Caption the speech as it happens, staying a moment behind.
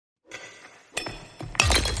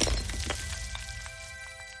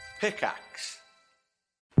Pickaxe.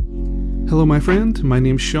 Hello my friend, my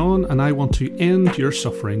name's Sean and I want to end your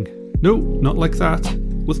suffering. No, not like that.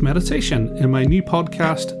 With meditation in my new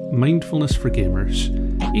podcast, Mindfulness for Gamers.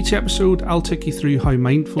 Each episode I'll take you through how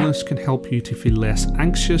mindfulness can help you to feel less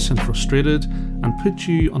anxious and frustrated and put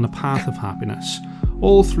you on the path of happiness,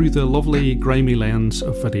 all through the lovely grimy lens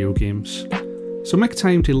of video games. So make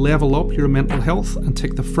time to level up your mental health and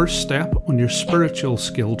take the first step on your spiritual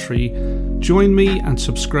skill tree. Join me and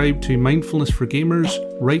subscribe to Mindfulness for Gamers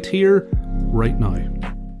right here, right now.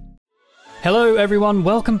 Hello everyone,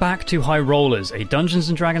 welcome back to High Rollers, a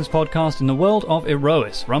Dungeons & Dragons podcast in the world of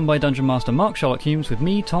Aerois, run by Dungeon Master Mark Sherlock Humes, with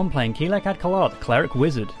me, Tom, playing Keelek Adkalar, the Cleric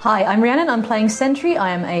Wizard. Hi, I'm Rhiannon, I'm playing Sentry, I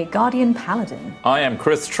am a Guardian Paladin. I am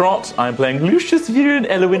Chris Trott, I'm playing Lucius Viren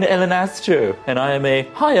Elwin Elenastro, and I am a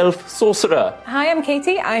High Elf Sorcerer. Hi, I'm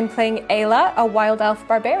Katie, I'm playing Ayla, a Wild Elf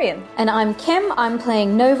Barbarian. And I'm Kim, I'm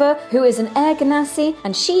playing Nova, who is an Air Ganassi,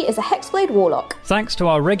 and she is a Hexblade Warlock. Thanks to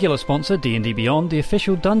our regular sponsor, D&D Beyond, the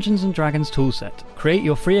official Dungeons & Dragons toolset. Create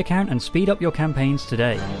your free account and speed up your campaigns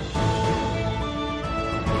today.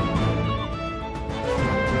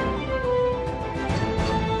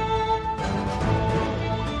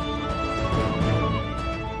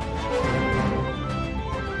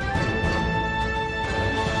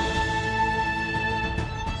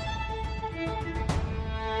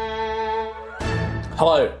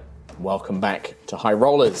 Hello, welcome back to High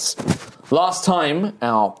Rollers. Last time,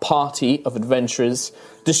 our party of adventurers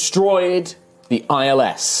destroyed the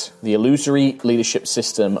ILS, the Illusory Leadership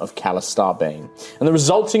System of Calistarbane, and the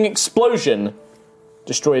resulting explosion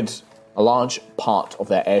destroyed a large part of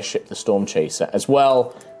their airship, the Storm Chaser, as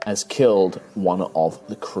well as killed one of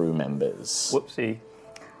the crew members. Whoopsie.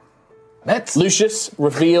 Lucius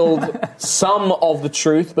revealed some of the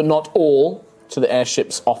truth, but not all, to the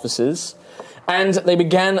airship's officers, and they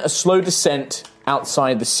began a slow descent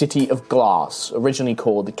outside the City of Glass, originally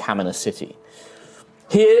called the Kamina City.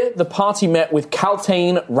 Here, the party met with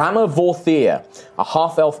Kaltain Rama Vorthir, a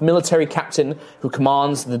half-elf military captain who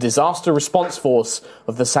commands the disaster response force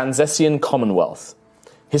of the Sanzessian Commonwealth.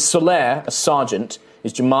 His solaire, a sergeant,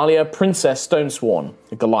 is Jamalia Princess Stonesworn,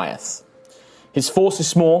 a Goliath. His force is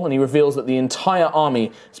small, and he reveals that the entire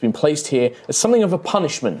army has been placed here as something of a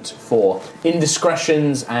punishment for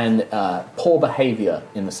indiscretions and poor behaviour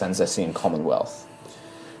in the Sanzessian Commonwealth.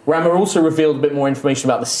 Rama also revealed a bit more information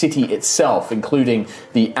about the city itself, including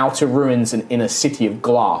the outer ruins and inner city of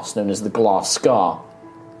glass, known as the Glass Scar,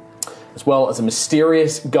 as well as a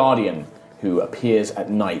mysterious guardian who appears at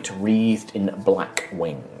night wreathed in black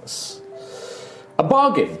wings. A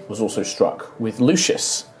bargain was also struck with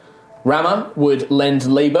Lucius. Rama would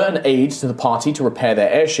lend labour and aid to the party to repair their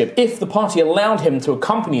airship if the party allowed him to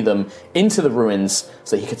accompany them into the ruins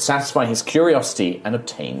so that he could satisfy his curiosity and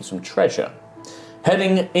obtain some treasure.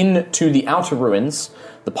 Heading into the outer ruins,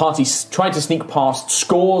 the party tried to sneak past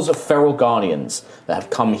scores of feral guardians that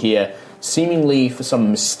have come here seemingly for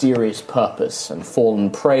some mysterious purpose and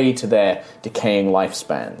fallen prey to their decaying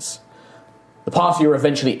lifespans. The party are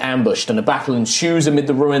eventually ambushed and a battle ensues amid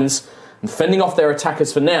the ruins, and fending off their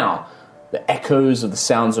attackers for now, the echoes of the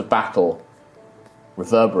sounds of battle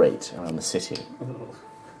reverberate around the city.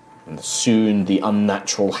 And soon the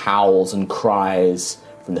unnatural howls and cries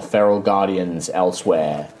from the feral guardians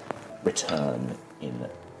elsewhere return in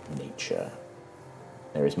nature.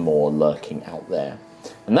 There is more lurking out there.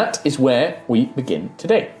 And that is where we begin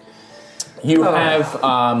today. You have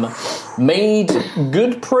made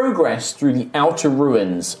good progress through the outer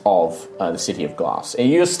ruins of the City of Glass.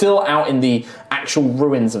 You're still out in the actual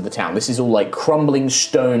ruins of the town. This is all like crumbling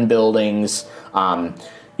stone buildings, the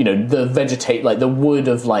wood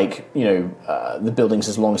of the buildings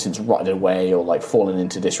has long since rotted away or fallen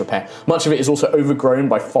into disrepair. Much of it is also overgrown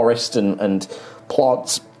by forest and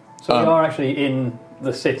plants. So you are actually in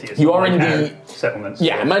the city. You are in the settlements.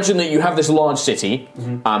 Yeah, imagine that you have this large city.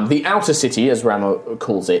 Mm-hmm. The outer city, as Rama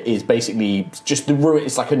calls it, is basically just the ruin.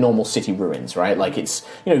 It's like a normal city ruins, right? Like it's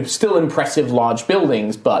still impressive large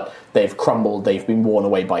buildings, but they've crumbled. They've been worn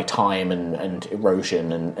away by time and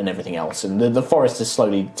erosion and everything else, and the forest has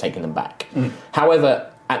slowly taken them back. Mm.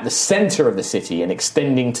 However, at the centre of the city and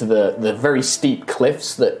extending to the very steep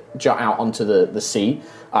cliffs that jut out onto the sea,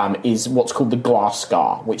 is what's called the Glass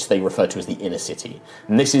Scar, which they refer to as the inner city.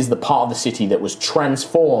 And this is the part of the city that was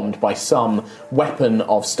transformed by some weapon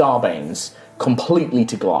of Starbane's completely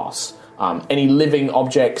to glass. Any living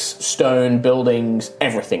objects, stone, buildings,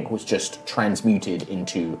 everything was just transmuted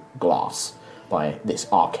into glass by this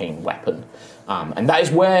arcane weapon. And that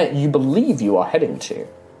is where you believe you are heading to.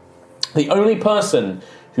 The only person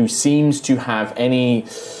who seems to have any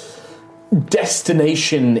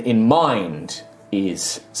destination in mind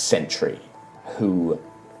is Sentry, who,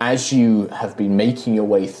 as you have been making your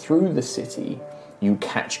way through the city, you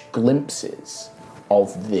catch glimpses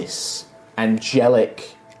of this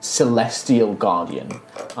angelic celestial guardian,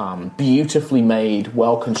 beautifully made,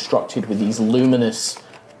 well constructed, with these luminous,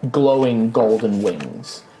 glowing golden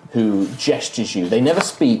wings, who gestures you. They never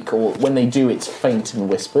speak, or when they do, it's faint and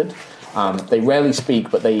whispered. They rarely speak,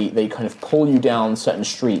 but they kind of pull you down certain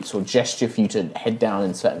streets or gesture for you to head down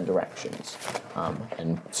in certain directions.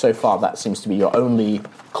 And so far, that seems to be your only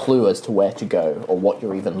clue as to where to go or what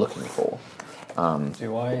you're even looking for.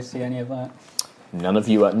 Do I see any of that? None of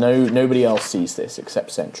you nobody else sees this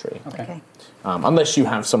except Sentry. Okay. Unless you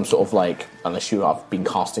have some sort of unless you have been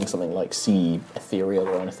casting something like see ethereal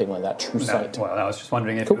or anything like that, true sight. Well, I was just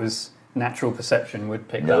wondering if it was natural perception would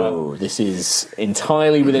pick that up. No, this is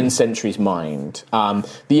entirely within Sentry's mind.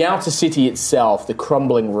 The outer city itself, the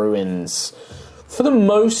crumbling ruins, for the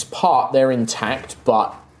most part they're intact,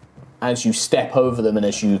 but as you step over them and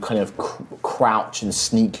as you kind of crouch and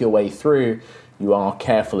sneak your way through, you are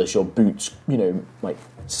careful as your boots,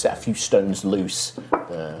 set a few stones loose.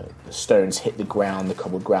 The stones hit the ground, the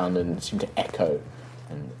cobbled ground, and seem to echo,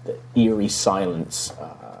 and the eerie silence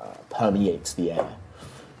permeates the air.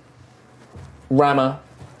 Rama,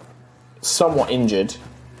 somewhat injured,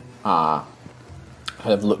 kind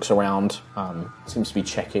of looks around, seems to be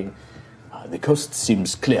checking. The coast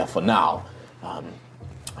seems clear for now.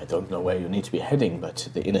 I don't know where you need to be heading, but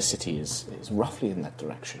the inner city is roughly in that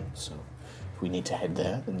direction, so if we need to head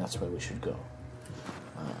there, then that's where we should go.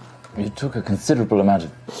 You took a considerable amount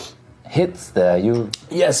of hits there.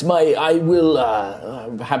 Yes, I will,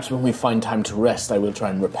 perhaps when we find time to rest, I will try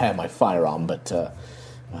and repair my firearm, but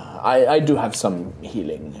I do have some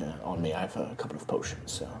healing on me. I have a couple of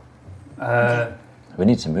potions, so... We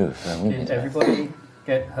need to move. Did everybody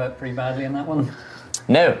get hurt pretty badly in that one?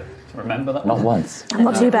 No. Remember that Not one? once.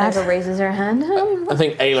 Not too bad. Never raises her hand. I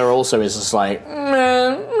think Ayla also is just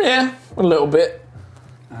yeah, a little bit.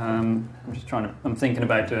 I'm thinking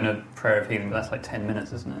about doing a prayer of healing, but that's like 10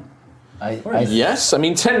 minutes, isn't it? Yes, 10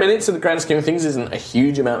 minutes in the grand scheme of things isn't a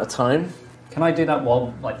huge amount of time. Can I do that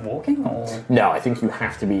while, walking, or...? No, I think you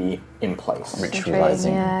have to be in place.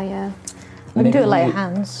 Ritualizing. Yeah. We can do it lay of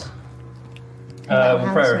hands.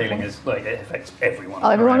 Prayer of healing is, it affects everyone. Oh,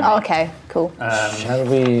 everyone? Oh, okay, cool. Shall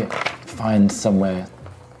we find somewhere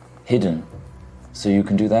hidden so you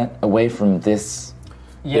can do that? Away from this...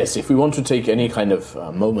 Yes, if we want to take any kind of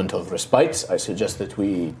moment of respite, I suggest that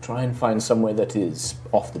we try and find somewhere that is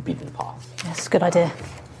off the beaten path. Yes, good idea.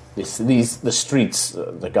 The streets,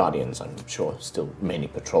 the Guardians, I'm sure, still mainly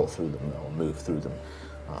patrol through them or move through them.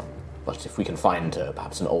 But if we can find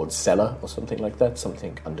perhaps an old cellar or something like that,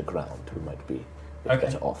 something underground, we might be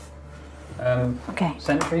better off. Okay.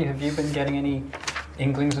 Sentry, have you been getting any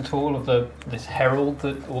inklings at all of this herald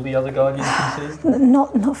that all the other Guardians can see?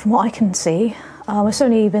 Not from what I can see. It's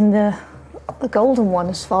only been the golden one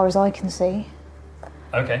as far as I can see.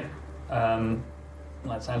 Okay.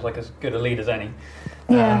 That sounds like as good a lead as any.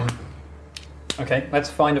 Yeah. Okay, let's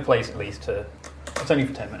find a place at least to... It's only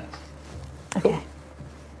for 10 minutes. Okay.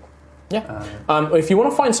 Yeah. If you want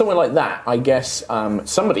to find somewhere like that, I guess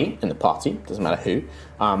somebody in the party, doesn't matter who,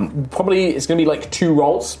 probably it's going to be like 2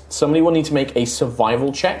 rolls. Somebody will need to make a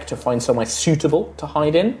survival check to find somewhere suitable to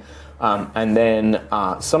hide in, and then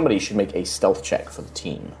somebody should make a stealth check for the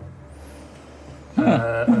team.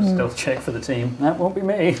 A stealth check for the team. That won't be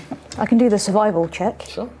me. I can do the survival check.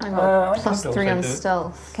 Sure. I got I could +3 on also do it.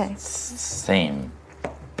 stealth. Okay. Same.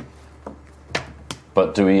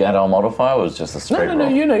 But do we add our modifier, or is it just a straight roll? No,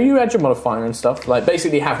 you add your modifier and stuff. Like,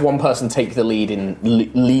 basically have one person take the lead in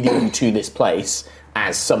leading you to this place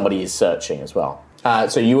as somebody is searching as well.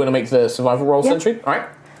 So you want to make the survival roll, Yeah. Sentry? All right.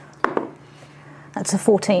 That's a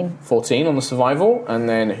 14. 14 on the survival, and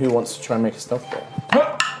then who wants to try and make a stealth roll?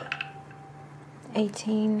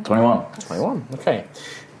 18. 21. 21, okay.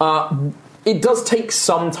 It does take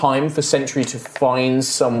some time for Sentry to find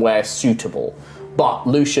somewhere suitable, but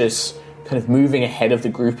Lucius, kind of moving ahead of the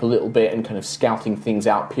group a little bit and kind of scouting things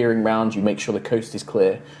out, peering around, you make sure the coast is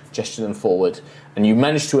clear, gesture them forward, and you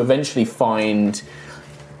manage to eventually find...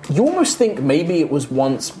 You almost think maybe it was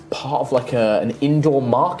once part of like an indoor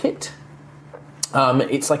market.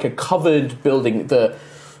 It's like a covered building.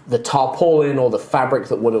 The tarpaulin or the fabric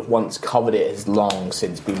that would have once covered it has long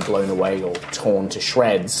since been blown away or torn to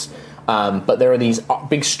shreds. But there are these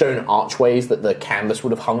big stone archways that the canvas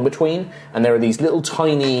would have hung between, and there are these little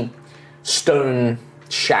tiny stone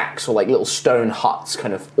shacks or like little stone huts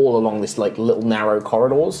kind of all along this like little narrow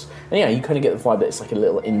corridors. And yeah, you kind of get the vibe that it's like a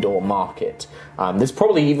little indoor market. There's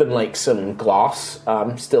probably even like some glass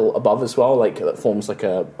still above as well, like that forms like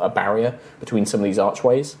a barrier between some of these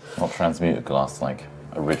archways. Not transmuted glass, like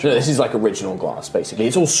original. No, this is like original glass, basically.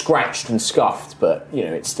 It's all scratched and scuffed, but you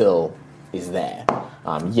know, it still is there.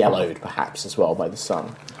 Yellowed perhaps as well by the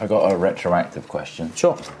sun. I got a retroactive question.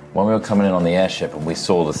 Sure. When we were coming in on the airship and we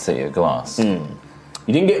saw the City of Glass.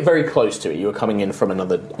 You didn't get very close to it. You were coming in from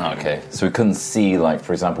another... Okay, so we couldn't see, like,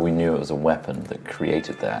 for example, we knew it was a weapon that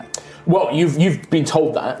created that. Well, you've been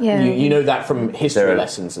told that. Yeah. You know that from history There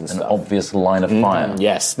lessons and an stuff. obvious line of fire.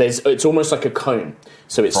 Yes, it's almost like a cone.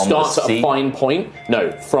 So it From starts the at a sea? fine point.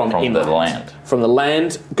 No, from inland. the land. From the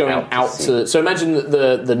land going Out to out sea. to... So imagine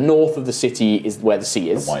that the north of the city is where the sea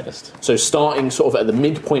is. The widest. So starting sort of at the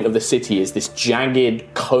midpoint of the city is this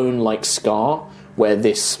jagged cone-like scar where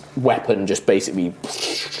this weapon just basically...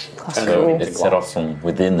 So it's set off from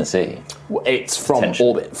within the city. It's from Potentially.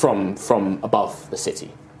 orbit, from above the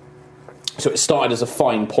city. So it started as a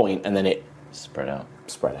fine point and then it Spread out.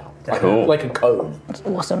 spread out. Cool. Like a cone. That's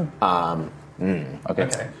awesome.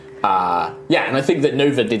 Okay. Yeah, and I think that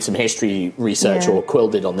Nova did some history research, or Quill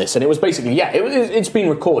did on this, and it was basically, it's been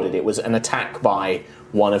recorded. It was an attack by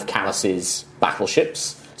one of Callus's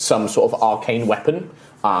battleships, some sort of arcane weapon.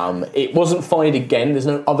 It wasn't fired again. There's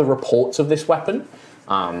no other reports of this weapon,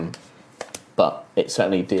 but it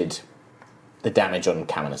certainly did the damage on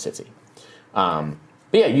Kamina City.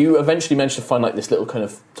 But yeah, you eventually managed to find like this little kind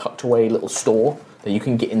of tucked away little store that you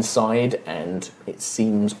can get inside, and it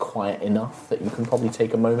seems quiet enough that you can probably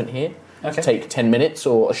take a moment here. Okay. Take 10 minutes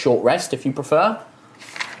or a short rest if you prefer.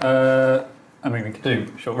 I mean, we could do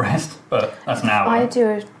short rest, but that's an hour.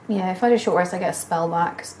 If I do a short rest, I get a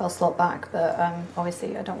spell slot back, but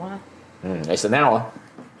obviously I don't want to. It's an hour.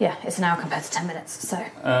 Yeah, it's an hour compared to 10 minutes, so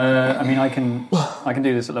I mean, I can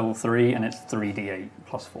do this at level 3, and it's 3d8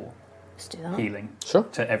 plus 4 let's do that. healing Sure.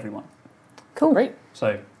 to everyone. Cool. Great.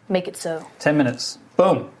 So Make it so. 10 minutes.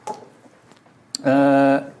 Boom.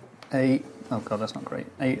 8. Oh god, that's not great.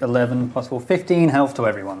 8, 11 plus 4, 15 health to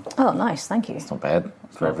everyone. Oh, nice. Thank you. It's not bad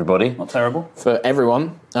for everybody. Not terrible. For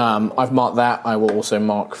everyone, I've marked that. I will also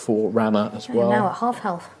mark for Rama as well. Now at half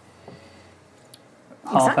health.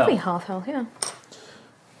 Half Exactly health. half health, yeah.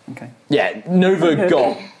 Okay. Yeah, Nova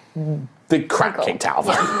got the crap kicked out of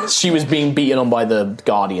her. She was being beaten on by the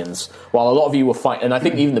Guardians, while a lot of you were fighting, and I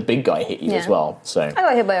think even the big guy hit you as well. So I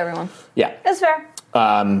got hit by everyone. yeah, That's fair.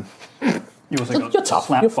 You also got You're tough.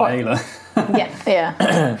 slapped You're by fine. Ayla, Yeah.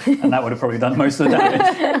 Yeah. and that would have probably done most of the damage.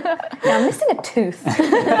 Yeah, I'm missing a tooth.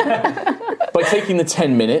 by taking the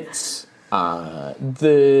 10 minutes,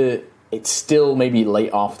 it's still maybe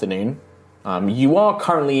late afternoon. You are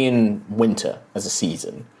currently in winter as a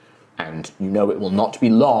season, and you know it will not be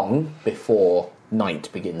long before night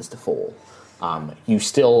begins to fall. You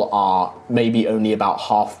still are maybe only about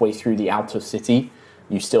halfway through the outer city.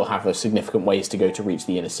 You still have a significant ways to go to reach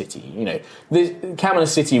the inner city. You know, the Kamina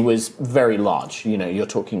City was very large. You know, you're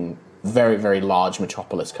talking very, very large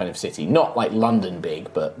metropolis kind of city. Not like London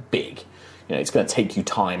big, but big. You know, it's going to take you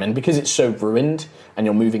time, and because it's so ruined and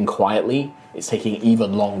you're moving quietly, it's taking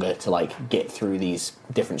even longer to like get through these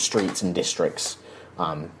different streets and districts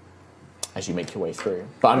as you make your way through.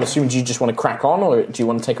 But I'm assuming, do you just want to crack on, or do you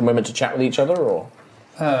want to take a moment to chat with each other, or?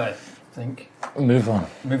 I think. Move on.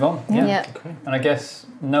 Move on. Yeah. Yeah. Okay. And I guess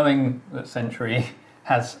knowing that Sentry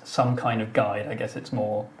has some kind of guide, I guess it's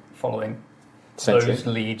more following Sentry. those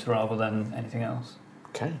leads rather than anything else.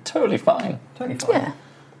 Okay. Totally fine. Totally fine. Yeah.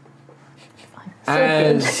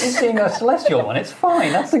 And It's being a celestial one, it's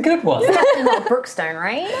fine, that's a good one. Definitely not Brookstone,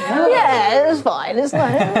 right? Yeah, it's fine. It's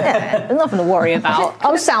like, yeah, there's nothing to worry about.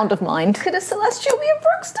 I'm sound of mind. Could a celestial be a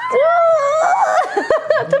Brookstone?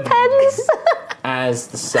 Depends. as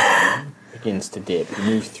the sun begins to dip, you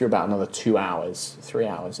move through about another 3 hours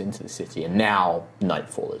into the city, and now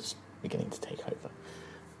nightfall is beginning to take over.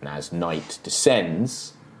 And as night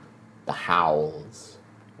descends, the howls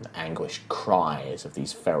and anguished cries of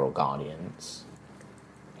these feral guardians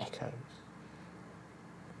echoes,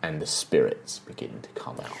 and the spirits begin to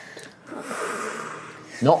come out.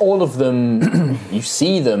 Not all of them, you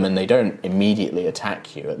see them and they don't immediately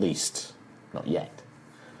attack you, at least not yet.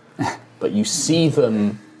 But you see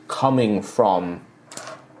them coming from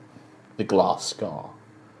the glass scar,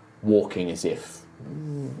 walking as if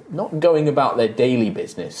not going about their daily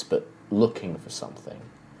business, but looking for something.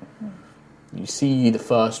 You see the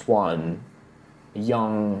first one, a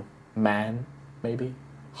young man, maybe,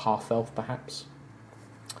 half-elf perhaps.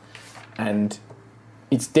 And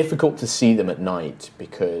it's difficult to see them at night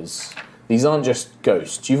because These aren't just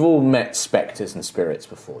ghosts. You've all met spectres and spirits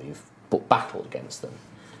before. You've battled against them.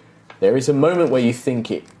 There is a moment where you think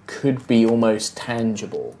it could be almost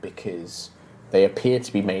tangible because they appear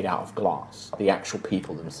to be made out of glass, the actual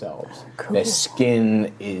people themselves. Cool. Their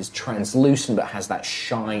skin is translucent but has that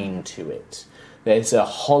shine to it. There's a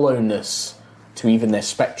hollowness to even their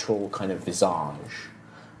spectral kind of visage.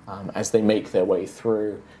 As they make their way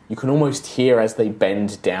through, you can almost hear as they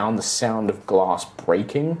bend down the sound of glass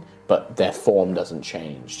breaking, but their form doesn't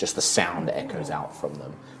change. Just the sound echoes out from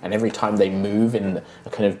them. And every time they move in a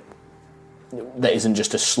kind of... that isn't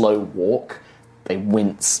just a slow walk, they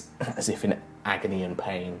wince as if in agony and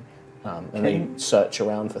pain. And they search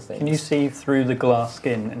around for things. Can you see through the glass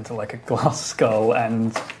skin into like a glass skull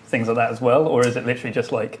and things like that as well? Or is it literally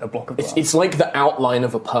just like a block of glass? It's like the outline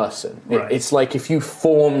of a person. Right. It's like if you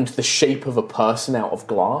formed the shape of a person out of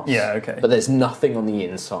glass. Yeah, okay. But there's nothing on the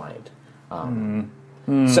inside.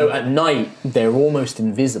 So at night, they're almost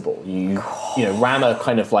invisible. You know, Rama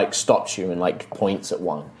kind of like stops you and like points at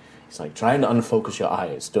one. He's like, try and unfocus your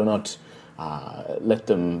eyes. Do not let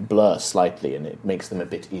them blur slightly, and it makes them a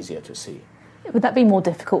bit easier to see. Would that be more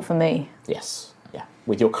difficult for me? Yes, yeah.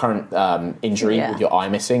 With your current injury, with your eye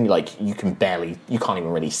missing, like you can't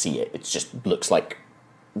even really see it. It just looks like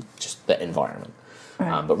just the environment.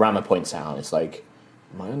 Right. But Rama points out, it's like,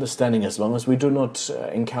 my understanding, as long as we do not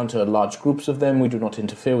encounter large groups of them, we do not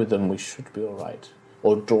interfere with them, we should be all right.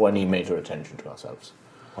 Or draw any major attention to ourselves.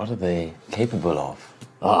 What are they capable of?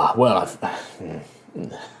 Well,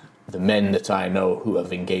 the men that I know who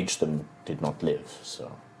have engaged them did not live,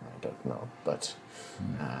 so I don't know. But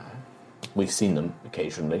we've seen them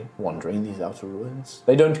occasionally wandering these outer ruins.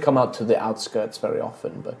 They don't come out to the outskirts very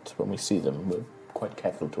often, but when we see them, we're quite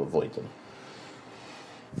careful to avoid them.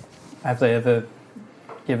 Have they ever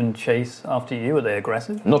given chase after you? Are they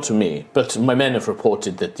aggressive? Not to me, but my men have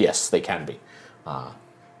reported that, yes, they can be.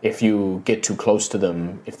 If you get too close to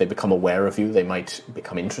them, if they become aware of you, they might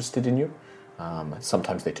become interested in you.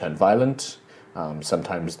 Sometimes they turn violent.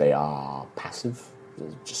 Sometimes they are passive,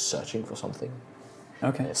 just searching for something.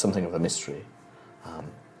 Okay. It's something of a mystery.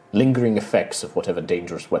 Lingering effects of whatever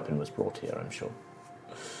dangerous weapon was brought here, I'm sure.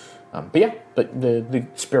 But the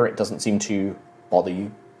spirit doesn't seem to bother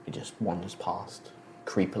you. It just wanders past,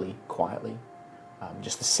 creepily, quietly.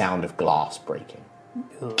 Just the sound of glass breaking.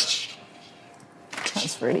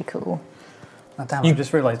 That's really cool. Oh, damn, I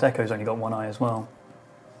just realised Echo's only got one eye as well.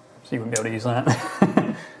 So you wouldn't be able to use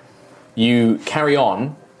that. You carry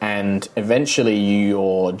on, and eventually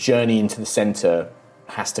your journey into the centre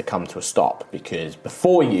has to come to a stop, because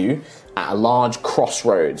before you, at a large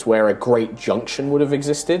crossroads where a great junction would have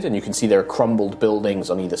existed, and you can see there are crumbled buildings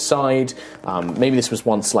on either side. Maybe this was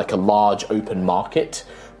once like a large open market,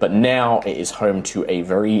 but now it is home to a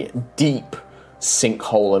very deep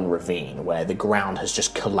sinkhole and ravine where the ground has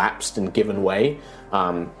just collapsed and given way.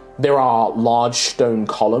 There are large stone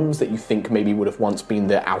columns that you think maybe would have once been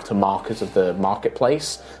the outer markers of the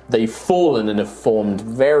marketplace. They've fallen and have formed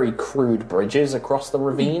very crude bridges across the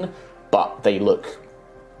ravine, but they look...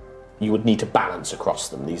 you would need to balance across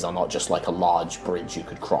them. These are not just like a large bridge you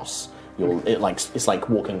could cross. It's like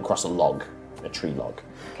walking across a log, a tree log.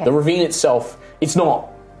 Okay. The ravine itself, it's not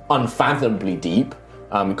unfathomably deep.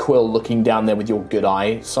 Quill, looking down there with your good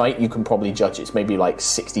eyesight, you can probably judge it's maybe like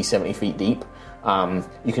 60, 70 feet deep.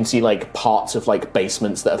 You can see like parts of like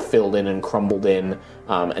basements that are filled in and crumbled in,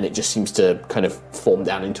 and it just seems to kind of form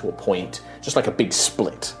down into a point, just like a big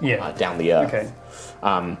split down the earth.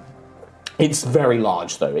 Okay. It's very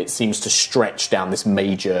large, though. It seems to stretch down this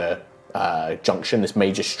major junction, this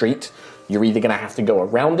major street. You're either going to have to go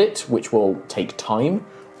around it, which will take time,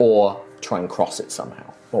 or try and cross it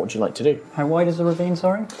somehow. What would you like to do? How wide is the ravine,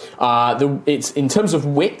 sorry? It's in terms of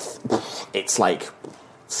width, it's like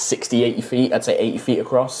 60, 80 feet. I'd say 80 feet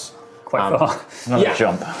across. Quite far. Another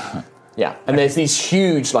jump. Yeah, and there's these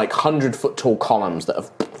huge, like 100-foot tall columns that have...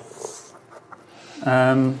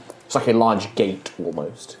 it's like a large gate,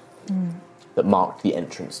 almost, that marked the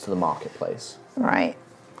entrance to the marketplace. Right.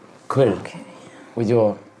 Quill, Okay. with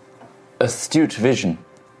your astute vision,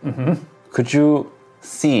 could you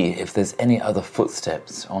see if there's any other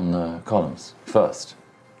footsteps on the columns first?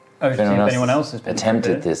 Oh, see if anyone else has been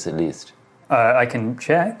attempted this, at least. I can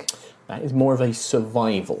check. That is more of a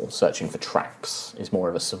survival. Searching for tracks is more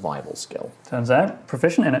of a survival skill. Turns out,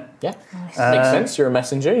 proficient in it. Yeah, makes sense. You're a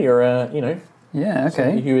messenger. You're Yeah, okay.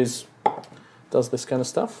 somebody who does this kind of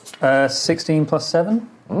stuff. 16 plus 7?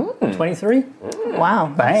 23? Wow.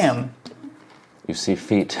 Bam. You see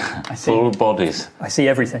feet, see. full bodies. I see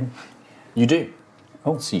everything. You do.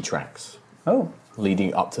 Oh. See tracks. Oh,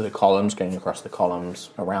 leading up to the columns, going across the columns,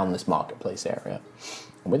 around this marketplace area.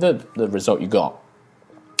 And with the result you got,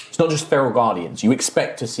 it's not just feral guardians. You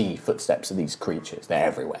expect to see footsteps of these creatures. They're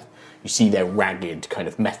everywhere. You see their ragged, kind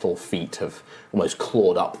of metal feet have almost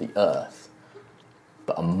clawed up the earth.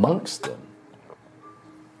 But amongst them,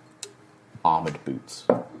 armoured boots.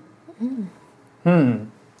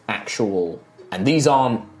 Actual... And these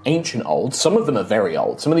aren't ancient old. Some of them are very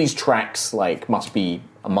old. Some of these tracks, must be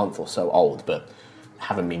a month or so old, but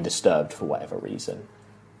haven't been disturbed for whatever reason.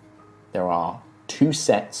 There are 2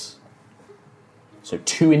 sets, so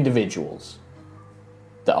 2 individuals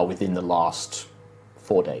that are within the last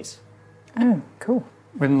 4 days. Oh, cool.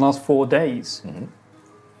 Within the last 4 days? Mm-hmm.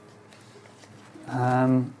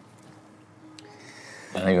 And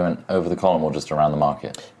they going over the column or just around the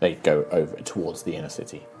market? They go over towards the inner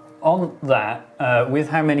city. On that, with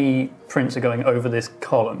how many prints are going over this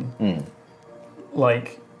column,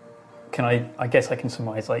 I guess I can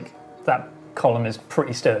surmise, that column is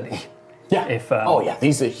pretty sturdy. Yeah.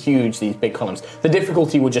 These are huge, these big columns. The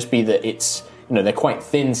difficulty would just be that it's, they're quite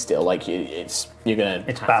thin still, you're going to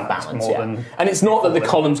It's balanced more than... And it's not that the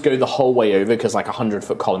columns go the whole way over, because a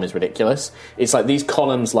 100-foot column is ridiculous. It's these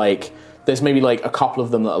columns, there's maybe a couple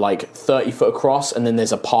of them that are 30 foot across, and then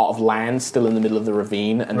there's a part of land still in the middle of the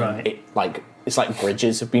ravine, and then it's like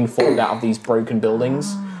bridges have been formed out of these broken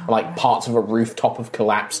buildings. Parts of a rooftop have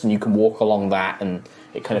collapsed, and you can walk along that, and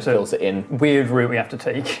it kind of fills it in. Weird route we have to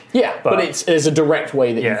take. Yeah, but there's a direct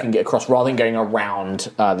way that you can get across, rather than going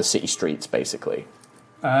around the city streets, basically.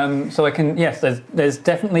 So I can, yes, there's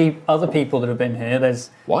definitely other people that have been here.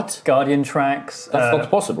 There's What? Guardian tracks. That's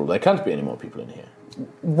not possible. There can't be any more people in here.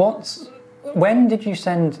 When did you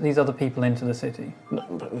send these other people into the city?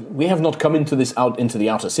 We have not come into the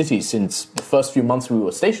outer city since the first few months we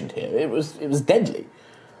were stationed here. It was deadly.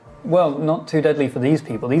 Well, not too deadly for these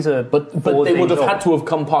people. These are but they would have had to have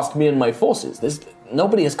come past me and my forces.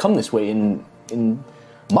 Nobody has come this way in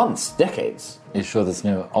months, decades. Are you sure there's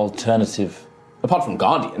no alternative? Apart from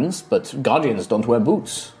guardians, but guardians don't wear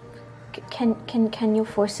boots. Can your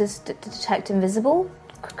forces detect invisible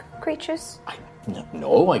creatures?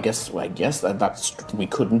 No, I guess that's we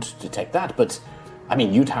couldn't detect that, but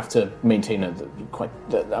you'd have to maintain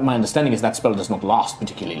my understanding is that spell does not last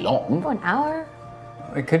particularly long. For an hour?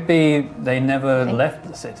 It could be they never left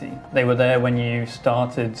the city. They were there when you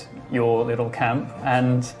started your little camp,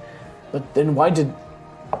 But then why did...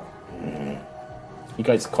 You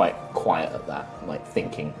guys are quite quiet at that,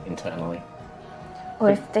 thinking internally. Or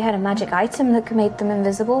if they had a magic item that could make them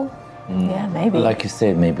invisible? Yeah, maybe. Like you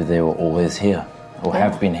said, maybe they were always here, or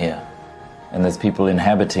have been here. And there's people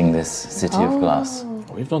inhabiting this city of glass.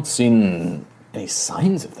 We've not seen any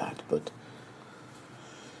signs of that, but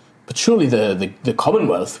surely the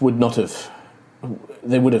Commonwealth would not have...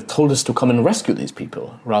 They would have told us to come and rescue these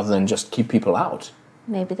people, rather than just keep people out.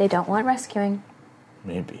 Maybe they don't want rescuing.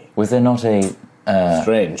 Maybe. Was there not a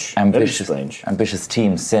strange, ambitious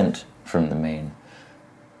team sent from the main?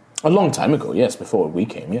 A long time ago, yes, before we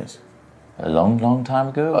came, yes. A long, long time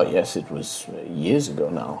ago? Oh, yes, it was years ago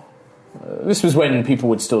now. This was when people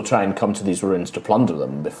would still try and come to these ruins to plunder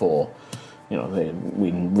them before,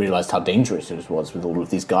 we realised how dangerous it was with all of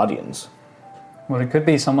these guardians. Well, it could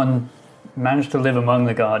be someone managed to live among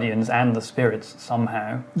the guardians and the spirits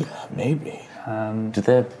somehow. Yeah, maybe. Do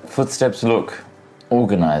their footsteps look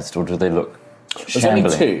organised, or do they look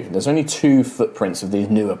shambling? There's only 2 footprints of these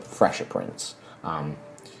newer, fresher prints.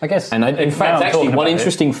 I guess. And in fact, actually, one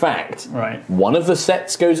interesting fact. Right. One of the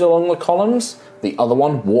sets goes along the columns, the other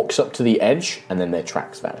one walks up to the edge, and then their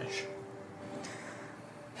tracks vanish.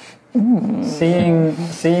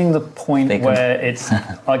 Seeing the point where it's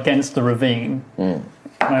against the ravine, can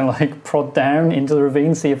I prod down into the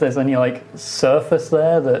ravine, see if there's any surface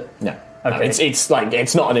there that... No. Okay. It's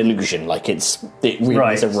not an illusion. It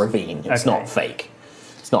really is a ravine. It's not fake.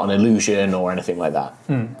 It's not an illusion or anything like that.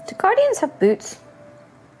 Do guardians have boots?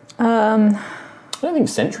 I don't think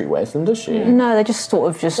Sentry wears them, does she? No, they're just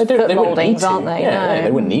sort of foot mouldings, aren't they? Yeah,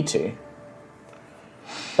 they wouldn't need to.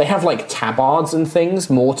 They have tabards and things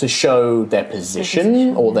more to show their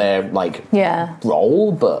position or their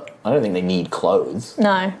role, but I don't think they need clothes.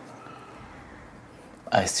 No.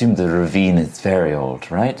 I assume the ravine is very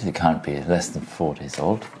old, right? It can't be less than 4 days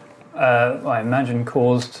old. I imagine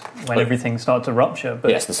caused when everything started to rupture.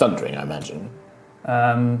 But yes, the Sundering, I imagine.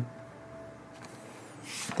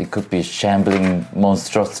 They could be shambling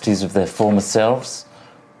monstrosities of their former selves.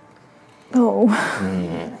 Oh.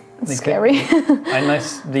 That's scary.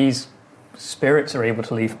 Unless these spirits are able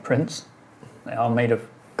to leave prints. They are made of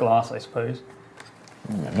glass, I suppose.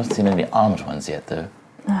 I've not seen any armed ones yet, though.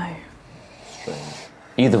 No. Strange.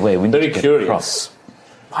 Either way, we need Very to get curious. across.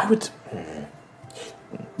 I would...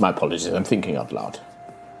 My apologies, I'm thinking out loud.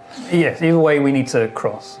 Yes, either way we need to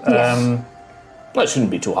cross. Well, it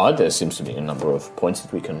shouldn't be too hard. There seems to be a number of points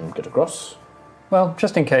that we can get across. Well,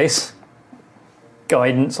 just in case.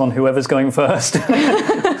 Guidance on whoever's going first.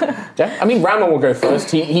 Yeah, I mean, Rama will go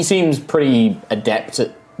first. He seems pretty adept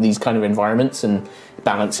at these kind of environments and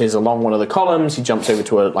balances along one of the columns. He jumps over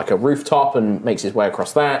to a rooftop and makes his way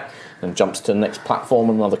across that, and jumps to the next platform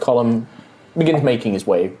on another column. Begins making his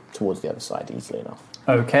way towards the other side easily enough.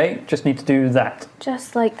 Okay, just need to do that.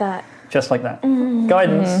 Just like that. Just like that.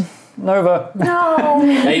 Guidance. Nova. No.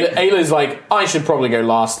 Ayla's like, I should probably go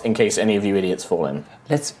last in case any of you idiots fall in.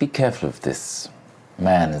 Let's be careful of this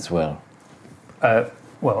man as well.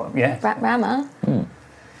 Well, yeah. Rama.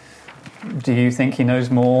 Do you think he knows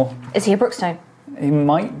more? Is he a Brookstone? He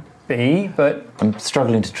might be, but I'm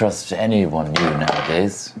struggling to trust anyone new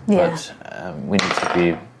nowadays, Yeah. but we need to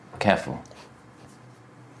be careful.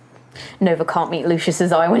 Nova can't meet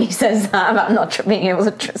Lucius's eye when he says that about not being able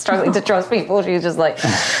to struggling to trust people. She's just like, is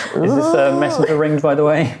this messenger ringed, by the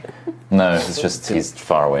way? No, it's just he's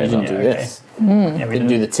far away. You didn't do okay. this. Yeah, we Didn't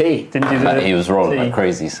do the T. Didn't do the. He was rolling T. like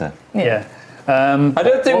crazy, so... Yeah. I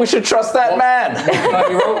don't think we should trust that man!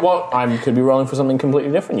 I could be rolling for something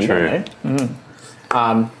completely different. You True. don't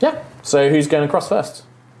know. Yeah. So who's going across first?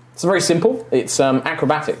 It's very simple. It's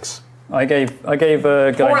acrobatics I gave or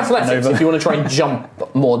guidance to athletics. Nova. If you want to try and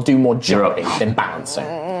jump more, do more jumping than balancing.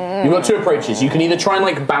 You've got two approaches. You can either try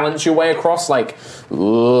and balance your way across, trying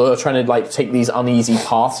to take these uneasy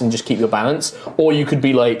paths and just keep your balance, or you could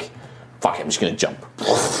be like, "Fuck it, I'm just going to jump,"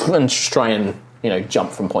 and just try and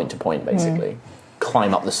jump from point to point, basically,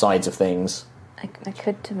 climb up the sides of things. I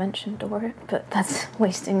could dimension door it, but that's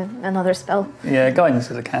wasting another spell. Yeah, guidance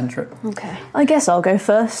is a cantrip. Okay. I guess I'll go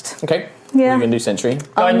first. Okay. Yeah. What are you going to do, Sentry?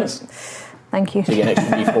 Guidance. Thank you. So you get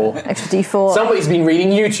an extra D4. Extra D4. Somebody's been reading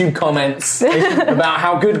YouTube comments about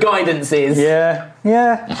how good guidance is. Yeah.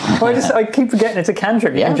 Well, I keep forgetting it's a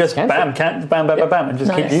cantrip. You Yeah, can just it's a cantrip. bam, bam, and just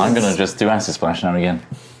keep Nice. using I'm it. going to just do acid splash now and again.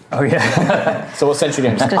 Oh, yeah. So what's Sentry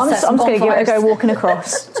doing? I'm just going to give it a go walking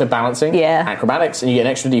across. So balancing, Yeah. acrobatics, and you get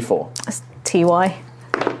an extra D4. That's TY.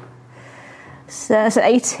 So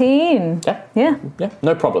 18. Yeah. Yeah.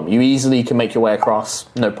 No problem. You easily can make your way across.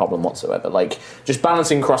 No problem whatsoever. Just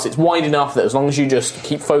balancing across, it's wide enough that as long as you just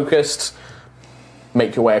keep focused,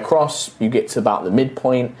 make your way across, you get to about the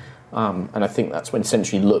midpoint, and I think that's when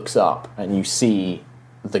Sentry looks up and you see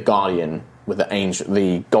the Guardian with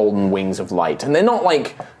the golden wings of light. And they're not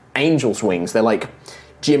like angel's wings, they're like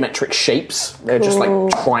geometric shapes. They're just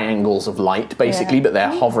like triangles of light, basically, but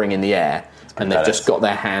they're hovering in the air, and they've just got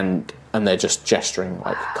their hand... And they're just gesturing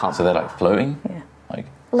calm. So they're floating? Yeah.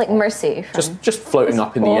 Like Mercy. From... Just floating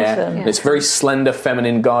up in the air. awesome. Yeah. It's very slender,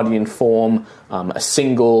 feminine guardian form. A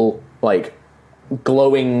single,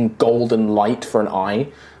 glowing golden light for an eye.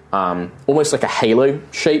 Almost like a halo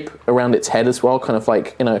shape around its head as well, kind of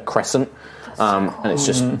like in a crescent. And it's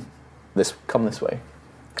just come this way.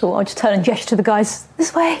 Cool. I'll just turn and gesture to the guys.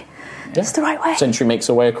 This way. It's the right way. Sentry makes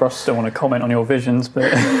her way across. Don't want to comment on your visions,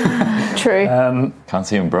 but... True. Can't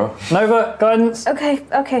see him, bro. Nova, guidance. Okay.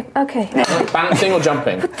 Balancing or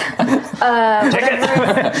jumping?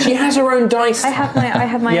 She has her own dice. I have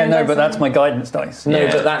my Yeah, own no, dice but that's on. my guidance dice. No,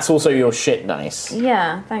 Yeah. but that's also your shit dice.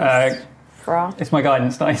 Yeah, thanks. Fra. It's my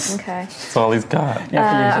guidance dice. Okay. That's all he's got. You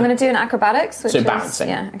have to use I'm it. going to do an acrobatics, which So is... balancing.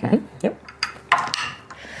 Yeah, okay. Yep.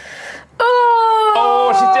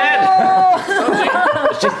 Oh, she's dead!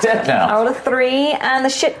 She's dead I now. rolled a 3, and the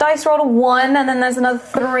shit dice rolled a 1, and then there's another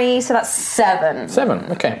 3, so that's 7.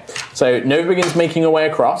 7, okay. So Nova begins making her way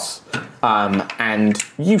across, and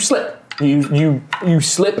you slip. You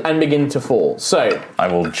slip and begin to fall. So I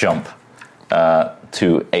will jump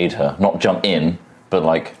to aid her. Not jump in, but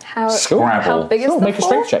scrabble. How big is the make a fall?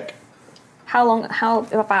 strength check. How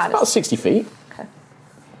bad About is 60 feet. Okay.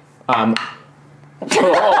 Yeah.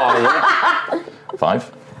 5.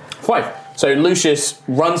 5. So Lucius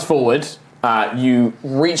runs forward. You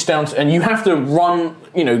reach down and you have to run.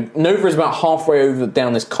 Nova is about halfway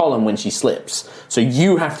down this column when she slips. So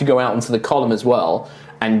you have to go out into the column as well.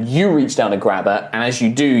 And you reach down to grab her. And as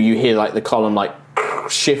you do, you hear the column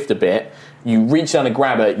shift a bit. You reach down to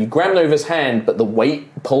grab her. You grab Nova's hand, but the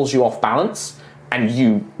weight pulls you off balance, and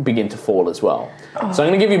you begin to fall as well. So I'm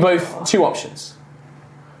going to give you both two options.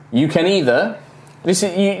 You can either this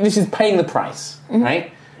is paying the price,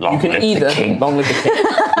 right? Long you can live the either king. long live the king.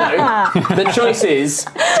 No, the choice is: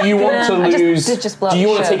 do you want to lose? just blow Do you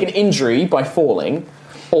up want to shit. take an injury by falling,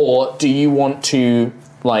 or do you want to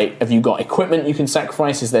Like, have you got equipment you can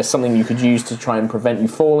sacrifice? Is there something you could use to try and prevent you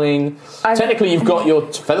falling? Technically, you've got your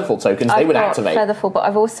Featherfall tokens. They would activate. I've got Featherfall, but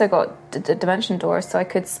I've also got the Dimension Door, so I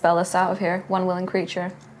could spell us out of here. One willing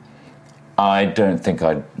creature. I don't think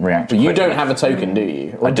I'd react to You don't have a token, do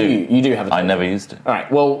you? Or I do. You do have a token. I never used it. All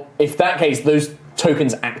right, well, if that case, those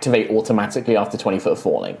tokens activate automatically after 20 foot of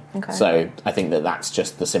falling. Okay. So I think that's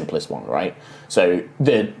just the simplest one, right? So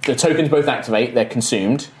the tokens both activate, they're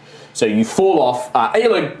consumed. So you fall off.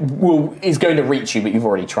 Ayla is going to reach you, but you've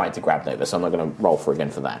already tried to grab Nova, so I'm not going to roll again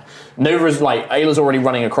for that. Ayla's already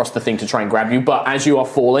running across the thing to try and grab you, but as you are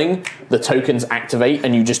falling, the tokens activate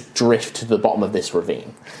and you just drift to the bottom of this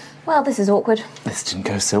ravine. Well, this is awkward. This didn't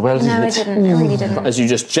go so well, did No, it didn't. It really didn't. As you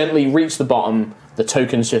just gently reach the bottom, the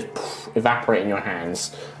tokens just evaporate in your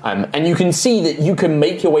hands. And you can see that you can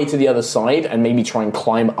make your way to the other side and maybe try and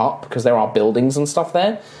climb up, because there are buildings and stuff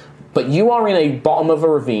there. But you are in a bottom of a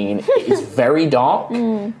ravine. It is very dark,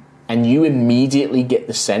 and you immediately get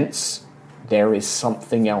the sense there is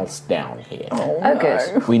something else down here. Oh,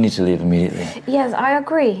 good. We need to leave immediately. Yes, I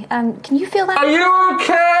agree. Can you feel that? Are you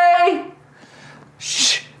okay?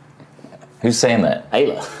 Shh. Who's saying that?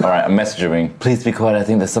 Ayla. All right, I'm messaging. Please be quiet. I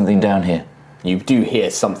think there's something down here. You do hear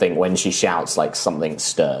something when she shouts, like something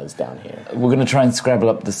stirs down here. We're going to try and scrabble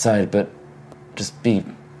up the side, but just be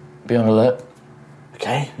on alert.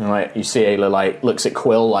 Okay. And, you see Ayla, looks at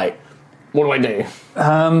Quill, what do I do?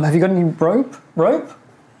 Have you got any rope? Rope?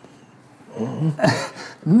 I don't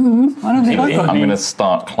think I've got I'm any. going to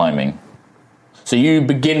start climbing. So you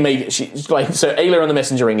begin making... So Ayla on the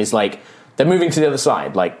messenger ring is they're moving to the other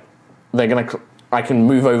side. They're going to... I can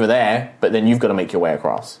move over there, but then you've got to make your way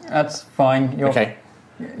across. That's fine. Okay.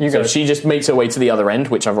 You So go. she just makes her way to the other end,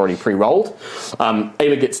 which I've already pre-rolled.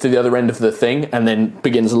 Ayla gets to the other end of the thing and then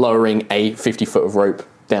begins lowering a 50 foot of rope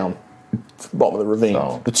down to the bottom of the ravine.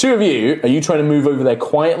 So- The two of you, are you trying to move over there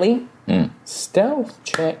quietly? Stealth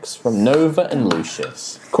checks from Nova and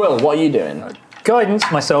Lucius. Quill, what are you doing?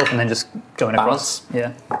 Guidance myself and then just going Balance. across.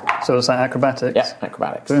 Yeah. So it's like acrobatics. Yeah,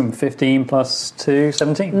 acrobatics. Boom. 15 plus 2,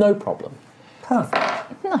 17. No problem.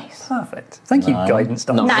 Perfect. Nice. Perfect. Thank you, guidance.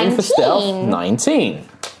 Done. 9 for stealth. 19.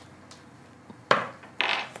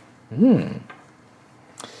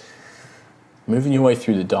 Moving your way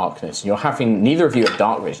through the darkness. You're having... Neither of you have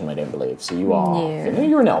dark vision, I don't believe. So you are... No.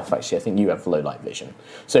 You're an elf, actually. I think you have low light vision.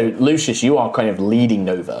 So, Lucius, you are kind of leading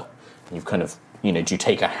Nova. You've kind of... do you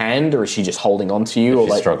take a hand, or is she just holding on to you?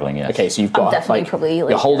 She's struggling, yes. Okay, so you've got... definitely probably,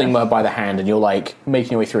 you're holding her by the hand, and you're,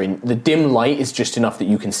 making your way through. And the dim light is just enough that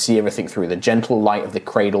you can see everything through. The gentle light of the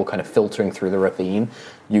cradle kind of filtering through the ravine.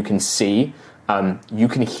 You can see. You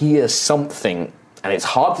can hear something... And it's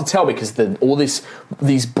hard to tell because all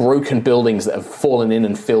these broken buildings that have fallen in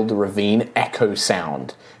and filled the ravine echo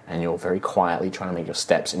sound. And you're very quietly trying to make your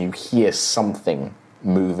steps, and you hear something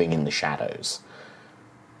moving in the shadows.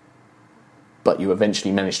 But you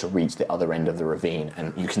eventually manage to reach the other end of the ravine,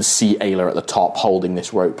 and you can see Ayla at the top holding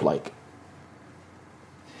this rope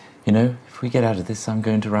If we get out of this, I'm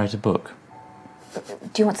going to write a book.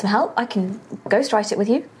 Do you want some help? I can ghostwrite it with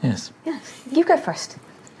you. Yes. Yes. You go first.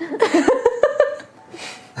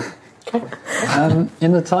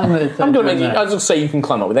 In the time that I'm going to make you... I'll just say you can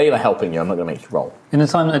climb up with Ayla helping you. I'm not going to make you roll. in the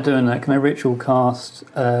time that they're doing that, can I ritual cast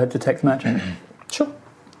detect magic? Sure.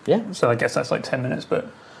 Yeah. So I guess that's like 10 minutes,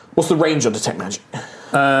 but What's the range on Detect Magic?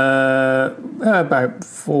 about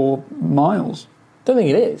 4 miles. Don't think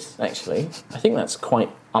it is, actually. I think that's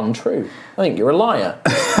quite untrue. I think you're a liar.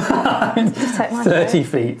 Detect magic. 30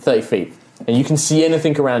 feet. 30 feet. And you can see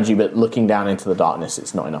anything around you, but looking down into the darkness,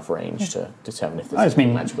 it's not enough range to determine if I there's just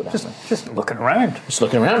mean magical down there. just looking around. Just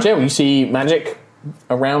looking around, yeah. You see magic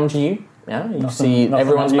around you. Yeah. You see nothing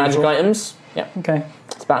everyone's magic unusual. items. Yeah. Okay,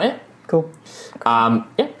 That's about it. cool. Yeah.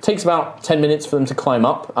 It takes about 10 minutes for them to climb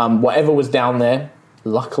up. Whatever was down there,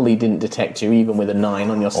 luckily didn't detect you, even with a 9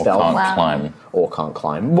 on your Or stealth. can't climb. Or can't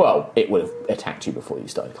climb. Well, it would have attacked you before you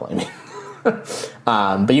started climbing.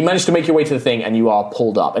 But you managed to make your way to the thing, and you are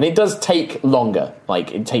pulled up. And it does take longer.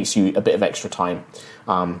 It takes you a bit of extra time.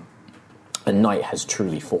 And night has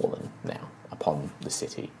truly fallen now upon the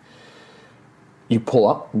city. You pull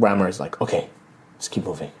up. Rammer is like, okay, let's keep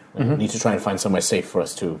moving. We need to try and find somewhere safe for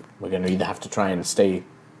us to... We're going to either have to try and stay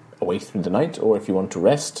awake through the night, or if you want to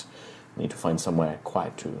rest, we need to find somewhere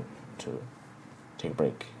quiet to take a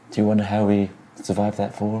break. Do you wonder how we survived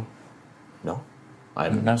that fall? No.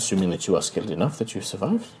 I'm assuming that you are skilled enough that you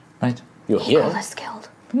survived. Right. You're He called here. us skilled.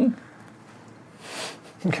 I mean,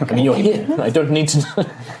 you're here. I don't need to...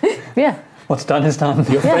 Yeah. What's done is done.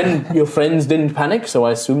 Your friends didn't panic, so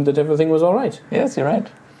I assumed that everything was all right. Yes, you're right.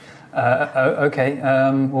 Okay,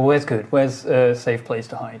 well, where's good? Where's a safe place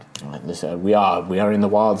to hide? we are in the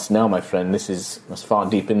wilds now, my friend. This is as far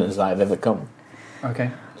deep in as I've ever come.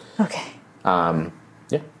 Okay. Okay. Yeah.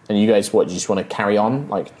 And you guys, what? Do you just want to carry on?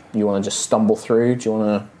 Like, you want to just stumble through? What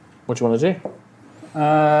do you want to do?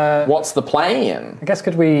 What's the plan? I guess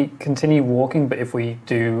could we continue walking, but if we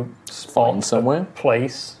do Find spot somewhere? a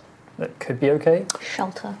place that could be okay?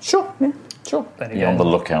 Shelter. Sure. Yeah. Sure. Then Be on again, the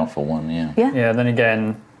lookout for one, yeah. yeah, then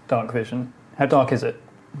again, dark vision. How dark is it?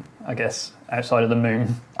 I guess outside of the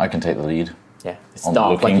moon. I can take the lead. Yeah. It's On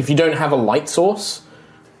dark. looking. Like, if you don't have a light source,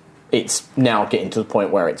 it's now getting to the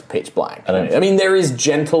point where it's pitch black. I mean, there is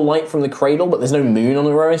gentle light from the cradle, but there's no moon on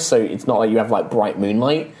Aerois, so it's not like you have, like, bright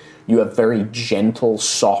moonlight. You have very gentle,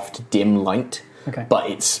 soft, dim light. Okay.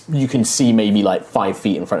 But you can see maybe, like, 5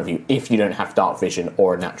 feet in front of you if you don't have dark vision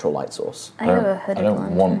or a natural light source. I have a hooded I don't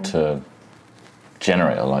lantern. want to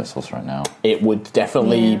generate a light source right now. It would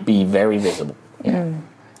definitely be very visible. Mm.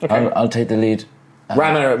 I'll take the lead.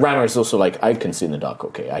 Rama is also like, I can see in the dark,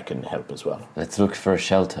 okay, I can help as well. Let's look for a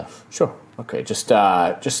shelter. Sure. Okay, just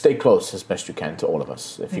stay close as best you can to all of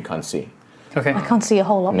us if you can't see. Okay. I can't see a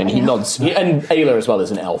whole lot. I mean, right he now. nods. And Ayla as well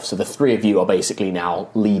is an elf, so the three of you are basically now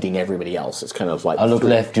leading everybody else. It's kind of like... I look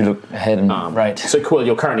left, you look ahead and right. So, Quill,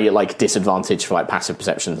 you're currently at, like, disadvantage for, like, passive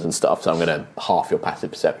perceptions and stuff, so I'm going to half your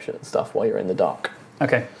passive perception and stuff while you're in the dark.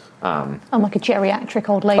 Okay. I'm like a geriatric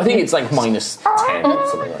old lady. I think it's, like, -10 or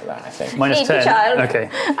something like that, I think. Minus 10. child. Okay.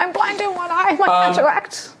 I'm blind in one eye. My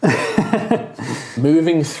cataract.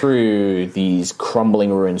 Moving through these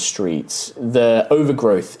crumbling ruined streets, the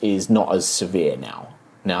overgrowth is not as severe now.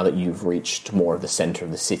 Now that you've reached more of the centre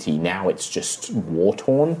of the city, now it's just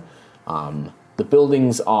war-torn. The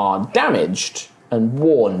buildings are damaged and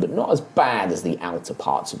worn, but not as bad as the outer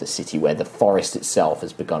parts of the city, where the forest itself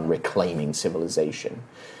has begun reclaiming civilization.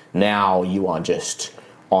 Now you are just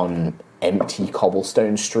on empty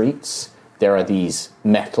cobblestone streets. There are these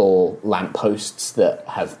metal lampposts that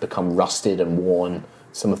have become rusted and worn.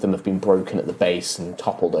 Some of them have been broken at the base and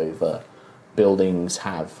toppled over. Buildings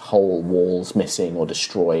have whole walls missing or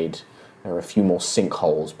destroyed. There are a few more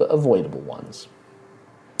sinkholes, but avoidable ones.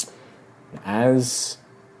 As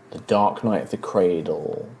the dark night of the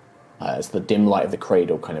cradle, as the dim light of the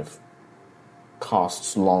cradle kind of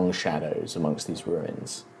casts long shadows amongst these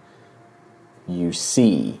ruins, you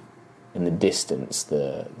see in the distance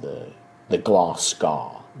the glass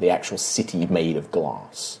scar, the actual city made of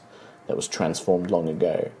glass that was transformed long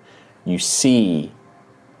ago. You see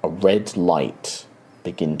a red light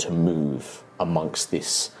begin to move amongst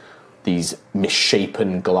these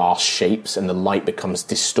misshapen glass shapes, and the light becomes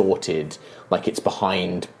distorted like it's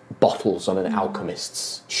behind bottles on an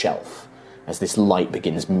alchemist's shelf as this light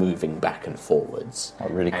begins moving back and forwards.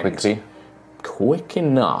 Really And quickly. quick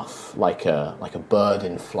enough, like a bird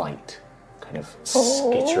in flight, kind of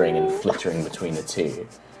skittering and flittering between the two.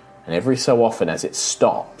 And every so often, as it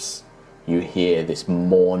stops, you hear this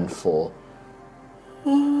mournful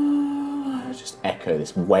just echo,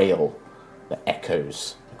 this wail that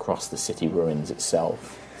echoes across the city ruins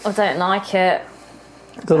itself. I don't like it.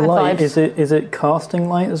 The Bad light, vibes. is it casting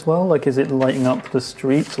light as well? Like, is it lighting up the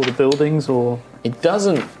streets or the buildings, or... It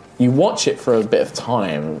doesn't... You watch it for a bit of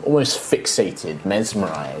time, almost fixated,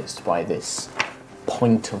 mesmerised by this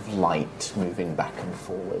point of light moving back and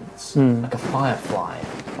forwards, like a firefly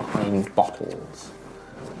behind bottles.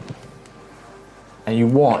 And you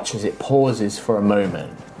watch as it pauses for a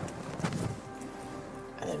moment,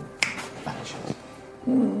 and then vanishes.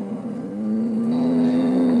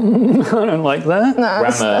 I don't like that. No,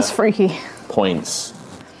 that's Rama freaky. points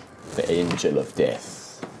the angel of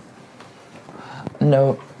death.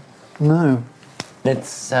 No, No.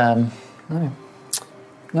 let's, No,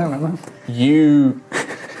 Rama. You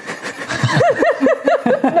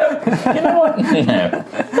you know what? No.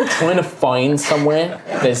 trying to find somewhere.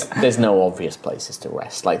 There's no obvious places to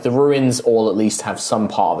rest. Like, the ruins all at least have some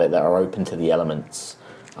part of it that are open to the elements.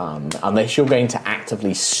 Unless you're going to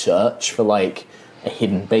actively search for, like, a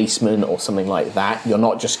hidden basement or something like that, you're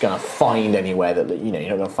not just going to find anywhere that, you know, you're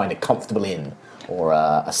not going to find a comfortable inn or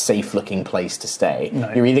a safe-looking place to stay.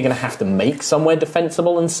 No. You're either going to have to make somewhere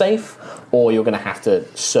defensible and safe, or you're going to have to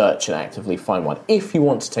search and actively find one if you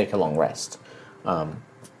want to take a long rest.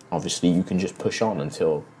 Obviously, you can just push on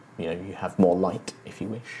until, you know, you have more light, if you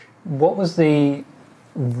wish. What was the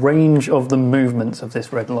range of the movements of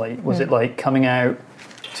this red light? Was it, like, coming out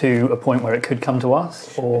to a point where it could come to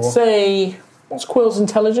us, or... Say, what's Quill's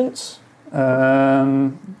intelligence?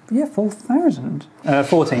 Yeah, 4,000.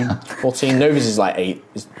 14. 14. Nova's is like 8.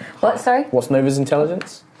 What, sorry? What's Nova's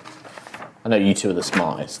intelligence? I know you two are the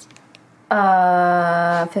smartest.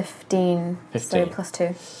 15. 15. So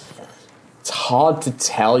 +2. It's hard to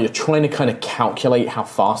tell. You're trying to kind of calculate how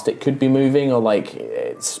fast it could be moving, or like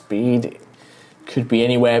its speed could be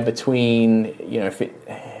anywhere between, if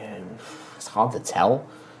it's hard to tell.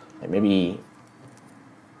 Like maybe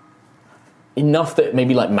enough that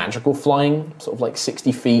maybe like magical flying, sort of like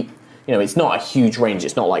 60 feet. It's not a huge range.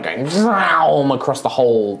 It's not like going across the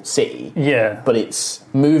whole city. Yeah. But it's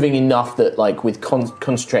moving enough that, like, with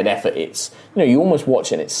concentrated effort, it's, you almost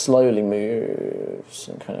watch it and it slowly moves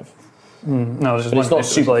and kind of... No, I was just but it's wondering not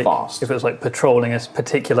super fast. If it was like patrolling a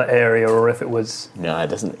particular area, or if it was... No, it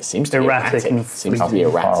doesn't. It seems to erratic be erratic. and It seems to be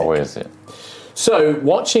erratic. How far away is it? So,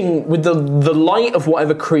 watching with the light of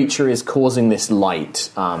whatever creature is causing this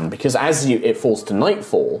light, because as it falls to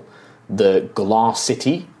nightfall, the glass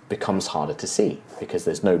city becomes harder to see because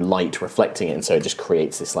there's no light reflecting it, and so it just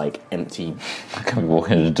creates this like empty. I can't be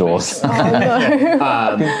walking into the doors.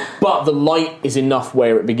 But the light is enough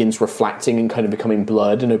where it begins reflecting and kind of becoming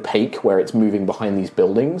blurred and opaque, where it's moving behind these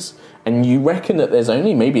buildings. And you reckon that there's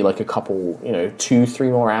only maybe like a couple,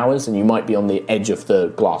 2-3 more hours, and you might be on the edge of the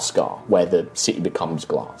glass scar where the city becomes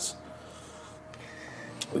glass.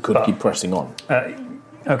 We could keep pressing on.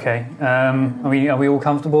 Okay. Are we all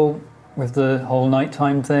comfortable with the whole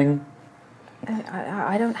nighttime thing?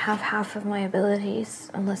 I don't have half of my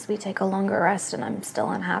abilities unless we take a longer rest, and I'm still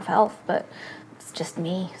on half health, but it's just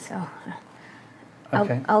me, so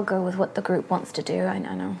Okay. I'll go with what the group wants to do. I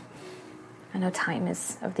know time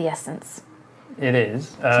is of the essence. It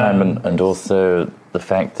is. Time and also the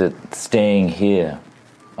fact that staying here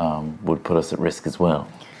would put us at risk as well.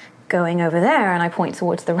 Going over there, and I point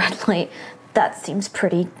towards the red light, that seems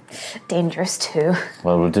pretty dangerous too,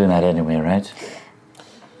 Well, we're doing that anyway, right?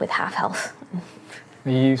 with half health.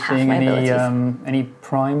 Are you half seeing my any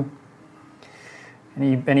prime?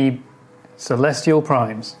 Any celestial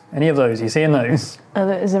primes? Any of those? Are you seeing those?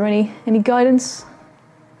 Is there any guidance?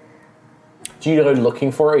 Do you go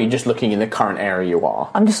looking for it, or are you just looking in the current area you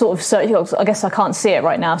are? I'm just sort of searching. I guess I can't see it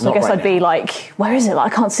right now, so Not I guess right I'd be like, where is it?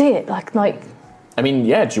 Like, I can't see it. Like. I mean,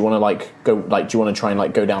 yeah. Do you want to do you want to try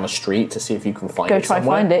and go down a street to see if you can find it? Go try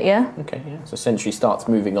somewhere? find it, yeah. Okay, yeah. So Sentry starts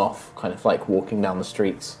moving off, kind of like walking down the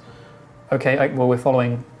streets. Okay. Well, we're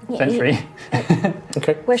following Sentry.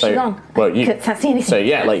 Okay. Where's she gone? Well, I can't see anything. So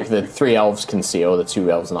yeah, like the 3 elves can see, or the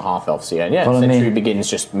 2 elves and a half elves see, and yeah, Follow Sentry me.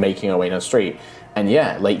 begins just making her way down the street, and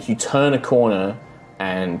yeah, like you turn a corner,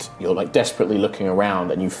 and you're like desperately looking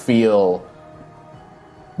around, and you feel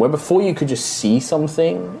where before you could just see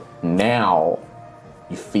something, now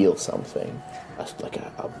you feel something, like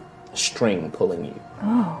a string pulling you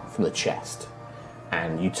from the chest,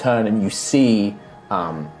 and you turn and you see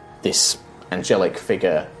this angelic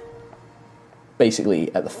figure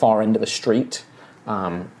basically at the far end of a street,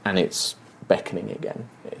 and it's beckoning again.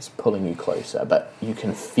 It's pulling you closer, but you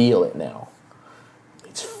can feel it now.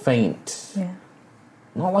 It's faint. Yeah.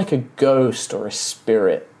 Not like a ghost or a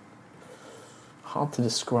spirit. Hard to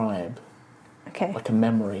describe. Okay. Like a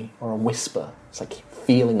memory or a whisper. It's like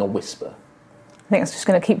feeling a whisper. I think it's just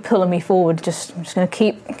going to keep pulling me forward. I'm just going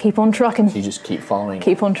to keep on trucking. So you just keep following.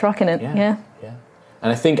 Keep on trucking it. Yeah.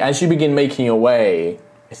 And I think as you begin making your way,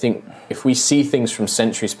 I think if we see things from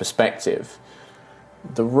Sentry's perspective,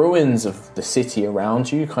 the ruins of the city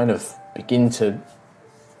around you kind of begin to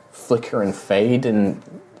flicker and fade, and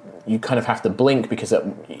you kind of have to blink because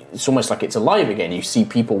it's almost like it's alive again. You see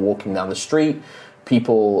people walking down the street,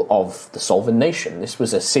 people of the Solvin nation. This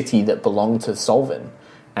was a city that belonged to Solvin,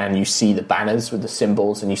 and you see the banners with the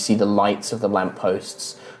symbols, and you see the lights of the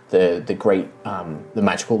lampposts, the great the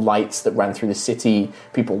magical lights that ran through the city,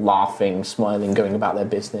 people laughing, smiling, going about their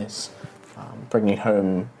business, bringing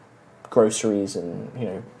home groceries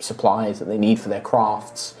and supplies that they need for their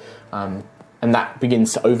crafts, and that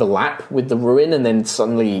begins to overlap with the ruin, and then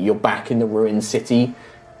suddenly you're back in the ruined city,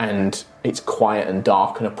 and it's quiet and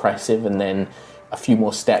dark and oppressive, and then a few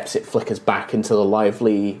more steps it flickers back into the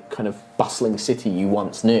lively kind of bustling city you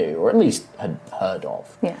once knew, or at least had heard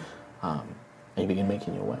of. Yeah. And you begin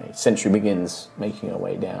making your way. Sentry begins making her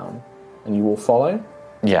way down, and you all follow.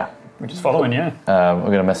 Yeah. We're just following, yeah. We're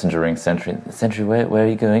going to messenger ring Sentry. Sentry, where are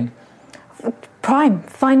you going? Prime.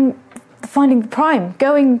 Finding the prime.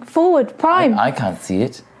 Going forward. Prime. I can't see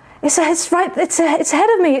it. It's right. It's ahead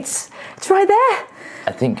of me. It's right there.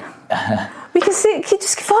 I think... We can see it.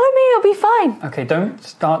 Just follow me. It'll be fine. Okay, don't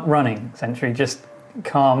start running, Sentry. Just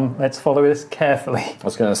calm. Let's follow this carefully. I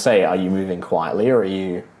was going to say, are you moving quietly, or are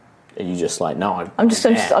you just like, no, I'm just.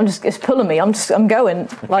 It's pulling me. I'm going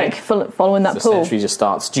like following that so pull. Sentry just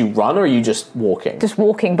starts. Do you run, or are you just walking? Just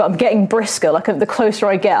walking, but I'm getting brisker. Like the closer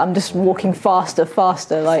I get, I'm just walking faster.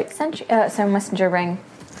 Like Sentry, so messenger ring.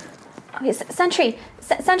 Okay, Sentry,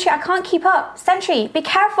 I can't keep up. Sentry, be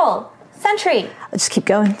careful. Sentry! I just keep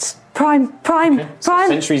going. It's prime. So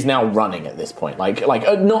Sentry's now running at this point, like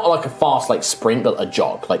not like a fast like sprint, but a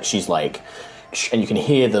jog. Like she's like, and you can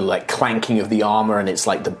hear the like clanking of the armor, and it's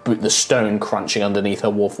like the stone crunching underneath her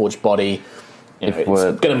warforged body. It's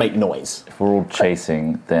going to make noise. If we're all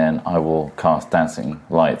chasing, then I will cast dancing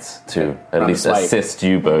lights to at least assist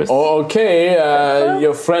you both. Okay,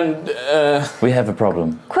 your friend. We have a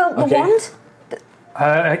problem. Quill, the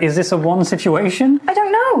wand? Is this a one situation? I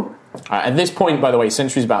don't know. At this point, by the way,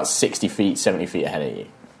 Sentry's about 60 feet, 70 feet ahead of you.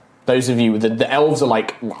 Those of you, the elves are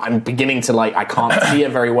like, I'm beginning to like, I can't see it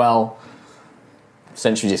very well.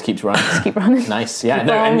 Sentry just keeps running. Just keep running. Nice, yeah.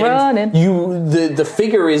 Keep on running. The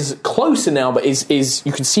figure is closer now, but is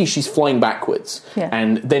you can see she's flying backwards. Yeah.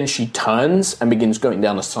 And then she turns and begins going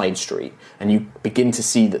down a side street. And you begin to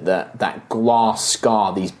see that glass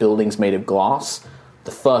scar, these buildings made of glass,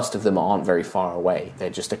 the first of them aren't very far away. They're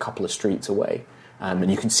just a couple of streets away. And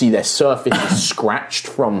you can see their surface is scratched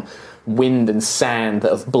from wind and sand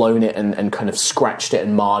that have blown it and kind of scratched it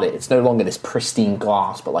and marred it. It's no longer this pristine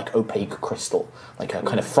glass, but like opaque crystal, like a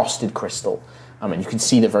kind of frosted crystal. And you can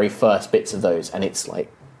see the very first bits of those, and it's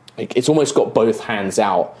like it's almost got both hands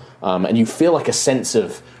out, and you feel like a sense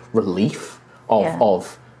of relief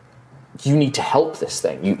of you need to help this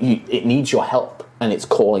thing. It needs your help, and it's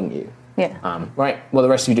calling you. Yeah. Right. Well, the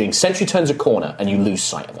rest of you doing? Sentry turns a corner, and you lose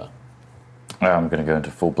sight of her. I'm going to go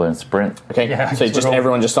into full-blown sprint. Okay, Yeah, so just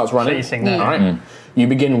everyone just starts running? Chasing that. All right. You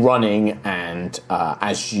begin running, and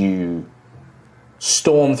as you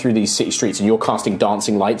storm through these city streets, and you're casting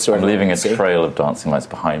dancing lights, so I'm everyone leaving a can see. trail of dancing lights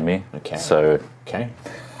behind me. Okay. So Okay.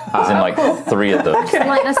 there's in like 3 of them.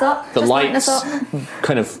 Lighten us up. The Just lighten us lights up.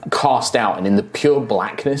 kind of cast out, and in the pure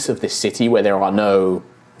blackness of this city, where there are no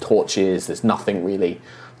torches, there's nothing really,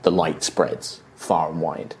 the light spreads far and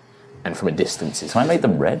wide. And from a distance... Can I make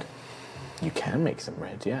them red? You can make them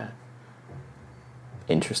red, yeah.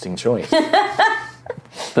 Interesting choice.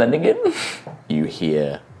 Blending in? You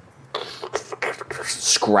hear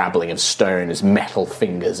scrabbling of stone as metal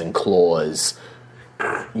fingers and claws.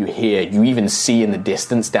 You even see in the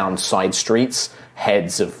distance down side streets,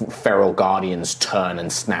 heads of feral guardians turn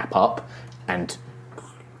and snap up, and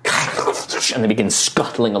they begin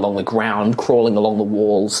scuttling along the ground, crawling along the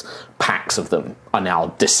walls. Packs of them are now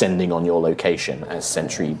descending on your location as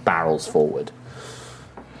Sentry barrels forward.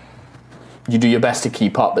 You do your best to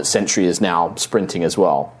keep up, but Sentry is now sprinting as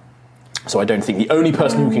well. So I don't think the only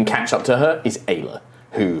person who can catch up to her is Ayla,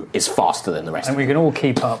 who is faster than the rest And of we can all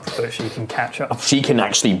keep up, but she can catch up. She can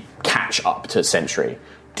actually catch up to Sentry.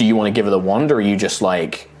 Do you want to give her the wand, or are you just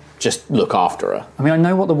look after her? I mean, I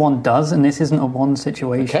know what the wand does, and this isn't a wand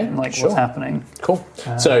situation. Okay, sure. What's happening? Cool.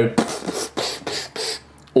 So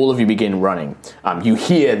all of you begin running. You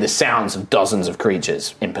hear the sounds of dozens of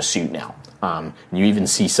creatures in pursuit now. You even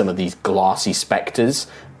see some of these glassy spectres.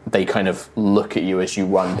 They kind of look at you as you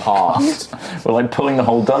run past. We're like pulling the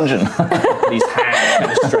whole dungeon. These hands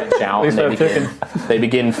kind of stretch out, and they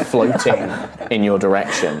begin floating in your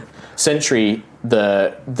direction. Sentry,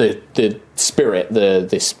 the spirit,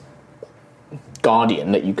 this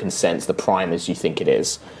guardian that you can sense, the prime as you think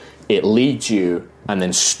it leads you and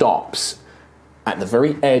then stops at the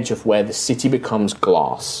very edge of where the city becomes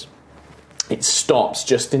glass. It stops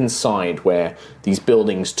just inside where these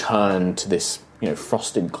buildings turn to this,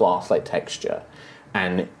 frosted glass-like texture,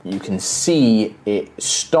 and you can see it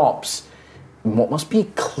stops in what must be a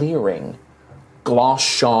clearing. Glass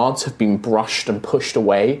shards have been brushed and pushed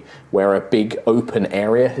away where a big open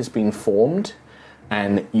area has been formed,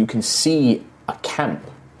 and you can see a camp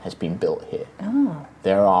has been built here. Oh.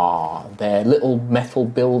 They're little metal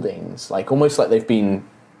buildings, almost like they've been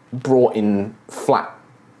brought in flats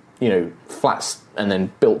and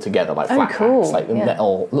then built together like flat packs,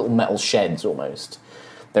 little metal sheds almost.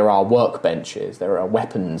 There are workbenches, there are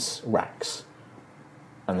weapons racks,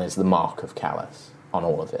 and there's the mark of Callus on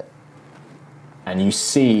all of it. And you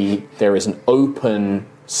see there is an open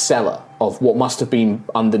cellar of what must have been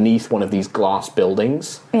underneath one of these glass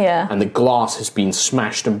buildings. Yeah. And the glass has been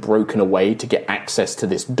smashed and broken away to get access to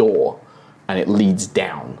this door, and it leads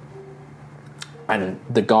down. And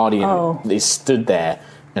the Guardian is stood there,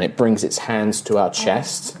 and it brings its hands to our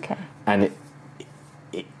chest, and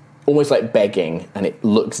it almost like begging, and it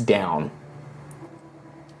looks down.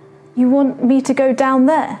 You want me to go down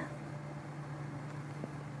there?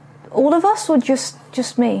 All of us, or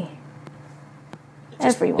just me?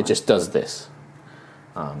 Everyone. It just does this.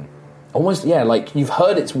 Almost, like you've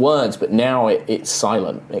heard its words, but now it's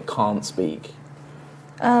silent. It can't speak.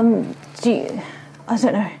 I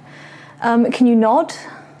don't know. Can you nod?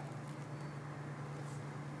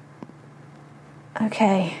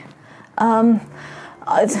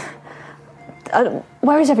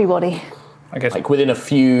 Where is everybody? I guess. Like within a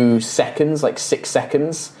few seconds, like 6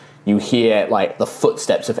 seconds, you hear like the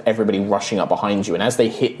footsteps of everybody rushing up behind you, and as they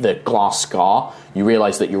hit the glass scar, you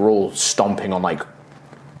realise that you're all stomping on like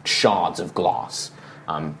shards of glass.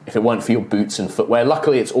 If it weren't for your boots and footwear,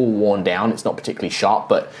 luckily it's all worn down. It's not particularly sharp,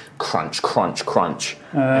 but crunch, crunch, crunch,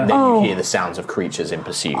 and then you hear the sounds of creatures in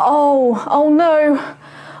pursuit. Oh no!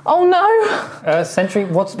 Oh no! Sentry,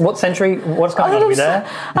 what's Sentry? What's going on? Are we there?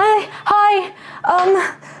 Hi.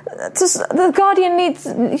 The Guardian needs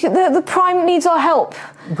the Prime needs our help.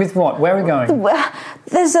 With what? Where are we going?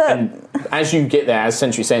 There's a. And as you get there, as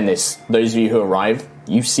Sentry's saying this, those of you who arrive,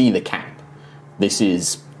 you see the camp. This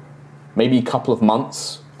is maybe a couple of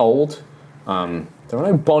months old. There are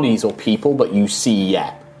no bodies or people, but you see,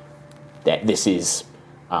 that this is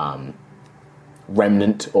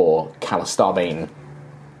remnant or Calistarbane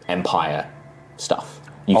Empire stuff.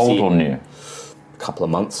 You Old see or new? a couple of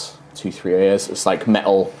months, 2-3 years. It's like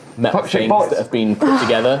metal things that have been put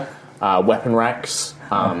together, weapon racks,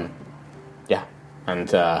 and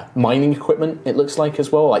mining equipment. It looks like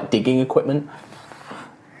as well, like digging equipment.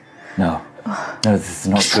 No, this is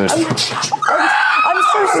not good. I'm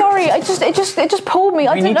so sorry. It just pulled me.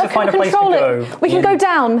 I need didn't to find a place to control go. it. We can go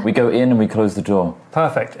down. We go in and we close the door.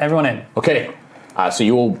 Perfect. Everyone in. Okay, so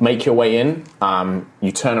you all make your way in.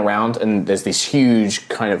 You turn around, and there's this huge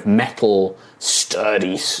kind of metal,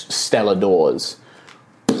 sturdy, stellar doors.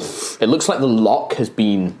 It looks like the lock has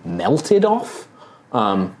been melted off.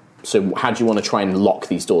 So how do you want to try and lock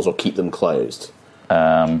these doors or keep them closed?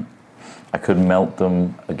 I could melt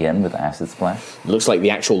them again with acid splash. It looks like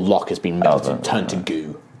the actual lock has been melted, turned to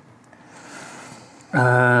goo.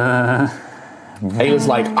 Ayla's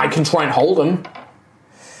like, I can try and hold them.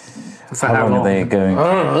 How long are they going?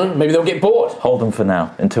 I don't know, maybe they'll get bored. Hold them for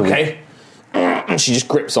now until Okay. And she just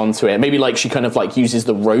grips onto it. Maybe like she kind of like uses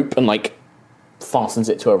the rope and like fastens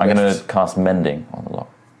it to her I'm going wrist. to cast mending on the lock.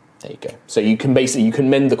 There you go. So you can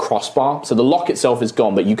mend the crossbar. So the lock itself is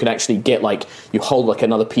gone, but you can actually get like, you hold like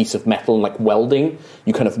another piece of metal and like welding,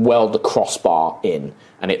 you kind of weld the crossbar in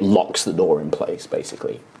and it locks the door in place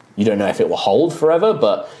basically. You don't know if it will hold forever,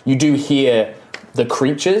 but you do hear the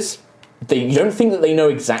creatures. You don't think that they know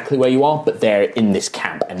exactly where you are, but they're in this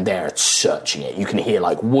camp and they're searching it. You can hear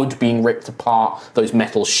like wood being ripped apart, those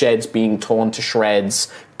metal sheds being torn to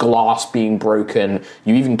shreds, glass being broken.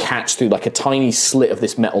 You even catch through like a tiny slit of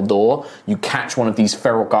this metal door, you catch one of these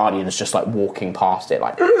feral guardians just like walking past it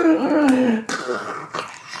like...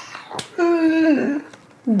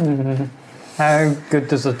 How good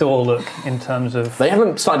does the door look in terms of... They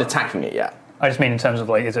haven't started attacking it yet. I just mean in terms of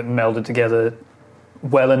like, is it melded together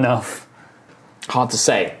well enough? Hard to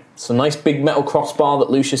say. It's a nice big metal crossbar that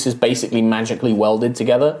Lucius has basically magically welded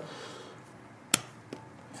together.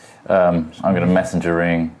 I'm going to messenger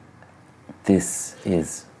ring. This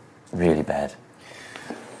is really bad.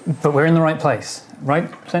 But we're in the right place, right,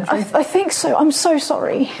 Sentry? I think so. I'm so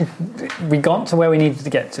sorry. We got to where we needed to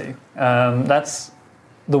get to. That's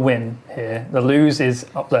the win here. The lose is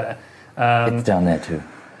up there. It's down there too.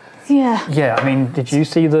 Yeah. Yeah, I mean, did you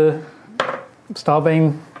see the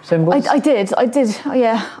Starbane symbols? I did.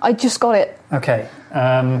 Yeah, I just got it. Okay.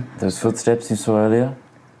 Those footsteps you saw earlier,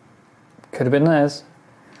 Could have been theirs.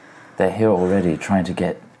 they're here already trying to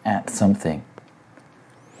get at something.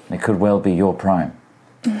 It could well be your prime.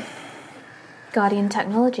 Guardian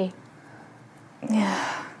technology.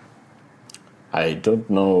 Yeah. I don't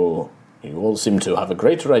know. You all seem to have a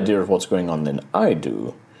greater idea of what's going on than I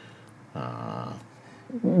do.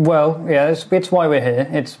 Well, yeah, it's why we're here.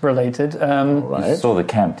 It's related. You Right? saw the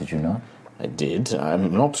camp, did you not? I did.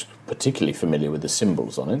 I'm not particularly familiar with the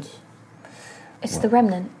symbols on it. It's the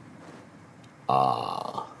remnant.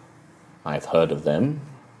 I've heard of them.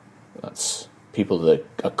 That's people,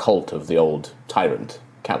 a cult of the old tyrant,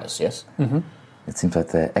 Callus, yes? It seems like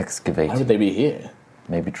they're Why would excavating, they be here?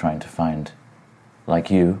 maybe trying to find,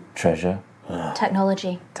 like you, treasure,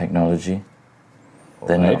 Technology. technology.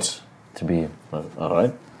 They're Right. not to be All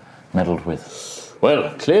right. meddled with.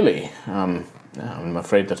 Well, clearly. I'm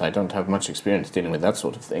afraid that I don't have much experience dealing with that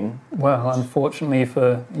sort of thing. Well, unfortunately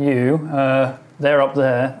for you, they're up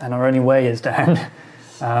there and our only way is down.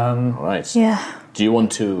 All right. Yeah. Do you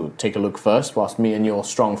want to take a look first whilst me and your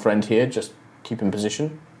strong friend here just keep in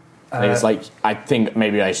position? I think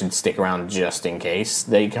maybe I should stick around just in case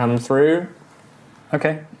they come through.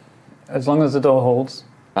 Okay. As long as the door holds.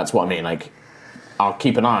 That's what I mean. Like, I'll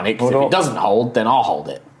keep an eye on it, because if Hold it on. doesn't hold, then I'll hold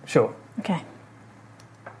it. Sure. Okay.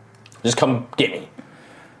 Just come get me.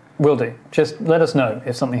 Will do. Just let us know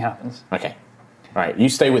if something happens. Okay. All right, you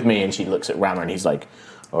stay with me. And she looks at Rammer and he's like,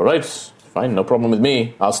 all right, fine, no problem with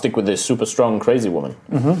me. I'll stick with this super strong crazy woman.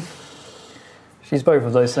 She's both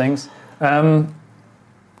of those things.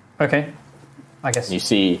 Okay. I guess. You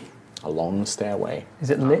see a long stairway.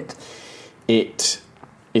 Is it lit? It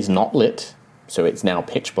is not lit, so it's now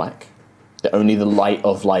pitch black. Only the light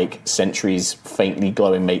of, like, Sentry's faintly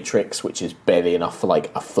glowing matrix, which is barely enough for,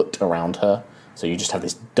 like, a foot around her. So you just have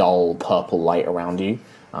this dull purple light around you.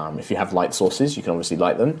 If you have light sources, you can obviously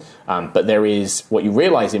light them. But there is, what you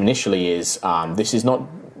realise initially is, this is not,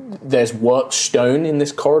 there's worked stone in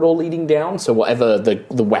this corridor leading down, so whatever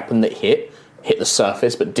the weapon that hit the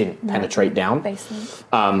surface but didn't penetrate down. Basement.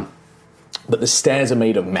 But the stairs are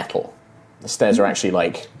made of metal. The stairs are actually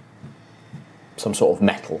like some sort of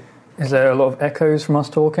metal. Is there a lot of echoes from us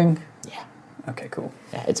talking? Yeah. Okay, cool.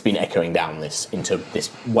 Yeah, it's been echoing down this into this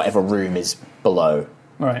whatever room is below.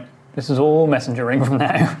 All right. This is all messenger ring from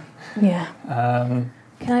now. Yeah.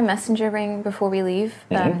 Can I messenger ring before we leave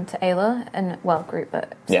to Ayla and group,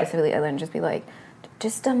 but specifically Ayla, and just be like,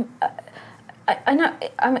 I know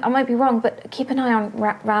I might be wrong, but keep an eye on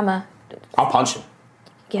Rama. I'll punch him.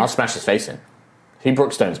 Yeah. I'll smash his face in. If he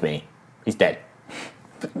Brookstones me, he's dead.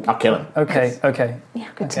 I'll kill him. Okay. Yeah,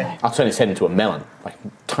 good to know. I'll turn his head into a melon, like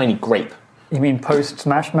a tiny grape. You mean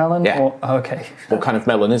post-smash melon? Yeah. Okay. What kind of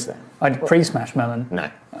melon is there? Pre-smash melon. No,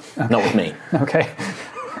 not with me. Okay.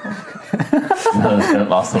 Melons don't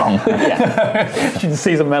last long. She just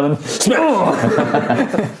sees a melon.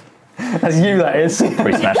 That's you, that is.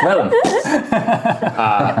 Pre-smash melon.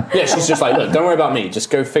 Yeah, she's just like, look, don't worry about me.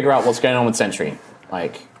 Just go figure out what's going on with Sentry.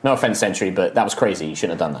 Like, no offense, Sentry, but that was crazy. You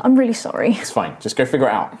shouldn't have done that. I'm really sorry. It's fine. Just go figure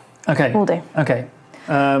it out. Okay. Will do. Okay.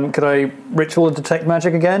 Could I ritual detect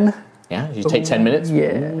magic again? Yeah, you take 10 minutes.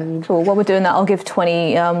 Yeah. Cool. While we're doing that, I'll give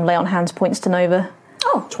 20 lay on hands points to Nova.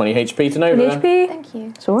 20 HP to Nova. 20 HP. Thank you.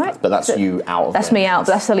 It's all right. But that's you out of That's there. me out,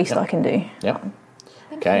 but that's the least I can do. Yep.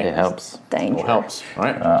 Okay. It helps. Danger. All helps. All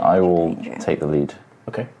right. I will take the lead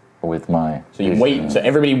Okay. with my. So you wait. So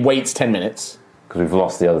everybody waits 10 minutes. Because we've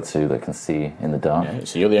lost the other two that can see in the dark. Okay,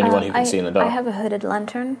 so you're the only one who can see in the dark. I have a hooded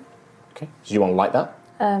lantern. Okay. So you want to light that?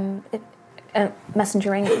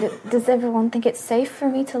 Messenger ring. Does everyone think it's safe for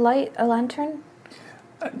me to light a lantern?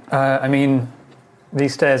 I mean,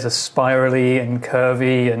 these stairs are spirally and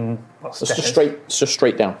curvy and... Well, It's just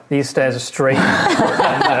straight down. These stairs are straight.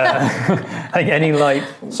 I think any light...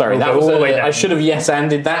 Sorry, will that go was all the way down. I should have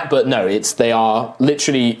yes-anded that, but no, they are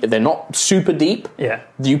literally, they're not super deep. Yeah.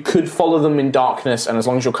 You could follow them in darkness, and as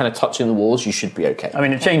long as you're kind of touching the walls, you should be okay. I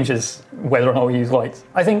mean, it changes whether or not we use lights.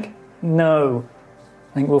 I think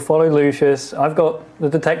we'll follow Lucius. I've got the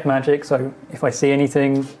detect magic, so if I see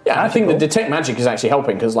anything... Yeah, I think the magical- detect magic is actually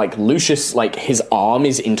helping, because like Lucius, like his arm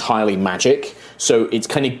is entirely magic, so it's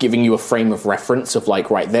kind of giving you a frame of reference of like,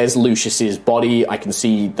 right, there's Lucius's body, I can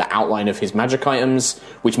see the outline of his magic items,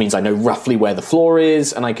 which means I know roughly where the floor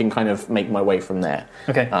is, and I can kind of make my way from there.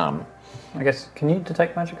 Okay. I guess, can you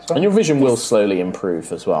detect magic as well? And your vision will slowly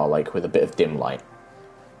improve as well, like with a bit of dim light.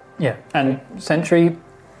 Yeah, and Sentry,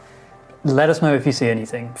 let us know if you see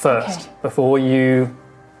anything first, before you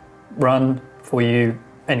run, before you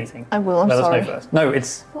anything. I will, I'm let sorry. us know first. No,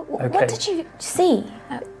 it's okay. What did you see?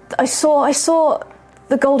 I saw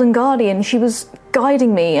the Golden Guardian. She was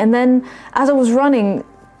guiding me, and then as I was running,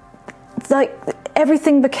 like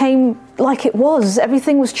everything became like it was.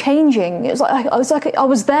 Everything was changing. It was like I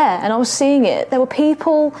was there and I was seeing it. There were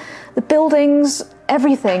people, the buildings,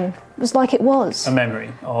 everything was like it was. A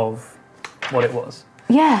memory of what it was.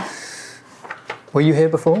 Yeah. Were you here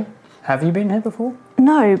before? Have you been here before?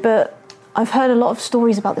 No, but I've heard a lot of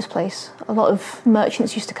stories about this place. A lot of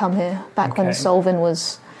merchants used to come here back when Okay. Solvin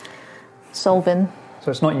was Solvin.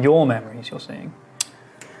 So it's not your memories you're seeing.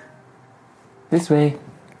 This way.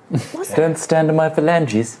 Don't stand on my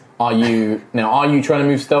phalanges. Are you trying to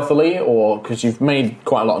move stealthily, or because you've made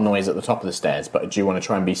quite a lot of noise at the top of the stairs, but do you want to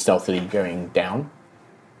try and be stealthily going down?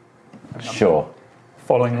 Sure.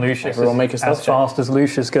 Following Lucius Everyone make a stealth as check. fast as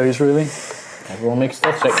Lucius goes, really. Everyone make a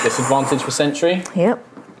stealth check. Disadvantage for Sentry. Yep.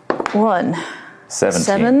 1, 17.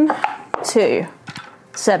 7, 2,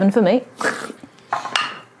 7 for me.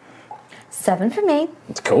 7 for me.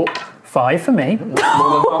 It's cool. 5 for me.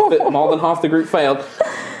 More than half the group failed.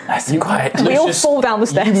 Nice and quiet. We all Lucius, fall down the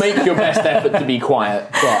stairs. You make your best effort to be quiet,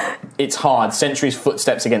 but it's hard. Sentry's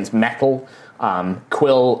footsteps against metal.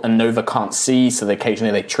 Quill and Nova can't see, so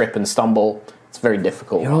occasionally they trip and stumble. It's very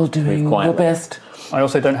difficult. You're all to move doing your quietly. best. I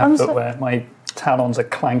also don't have I'm footwear. My talons are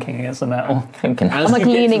clanking against the metal. Thinking. As I'm like you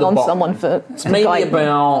get to leaning the on bottom, someone for It's maybe guide me.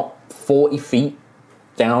 about 40 feet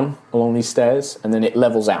down along these stairs, and then it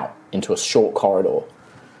levels out into a short corridor.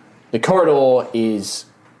 The corridor is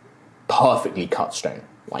perfectly cut stone,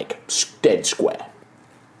 like dead square.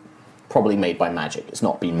 Probably made by magic. It's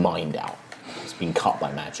not been mined out. It's been cut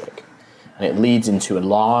by magic. and it leads into a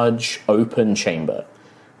large, open chamber.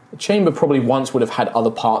 The chamber probably once would have had other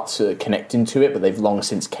parts connecting to it, but they've long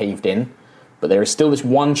since caved in. But there is still this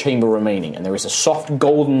one chamber remaining, and there is a soft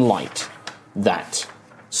golden light that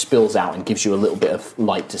spills out and gives you a little bit of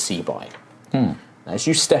light to see by. As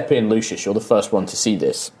you step in, Lucius, you're the first one to see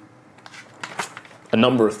this. A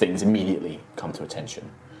number of things immediately come to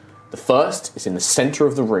attention. The first is in the center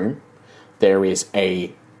of the room, there is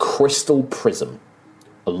a crystal prism,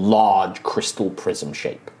 a large crystal prism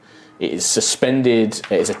shape. It is suspended,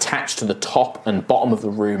 it is attached to the top and bottom of the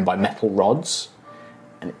room by metal rods,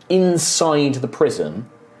 and inside the prism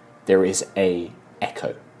there is a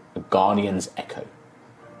echo, a guardian's echo.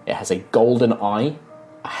 It has a golden eye,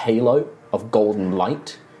 a halo of golden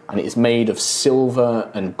light, and it is made of silver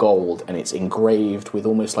and gold, and it's engraved with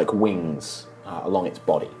almost like wings along its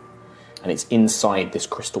body. And it's inside this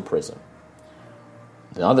crystal prism.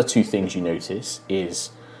 The other two things you notice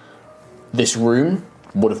is this room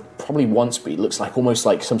would have probably once been, looks like almost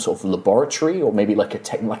like some sort of laboratory, or maybe like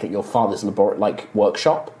like at your father's like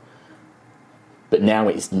workshop, but now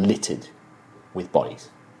it is littered with bodies.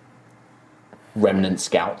 Remnant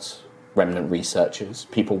scouts, remnant researchers,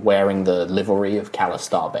 people wearing the livery of Callus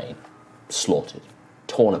Starbane, slaughtered,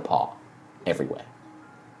 torn apart, everywhere.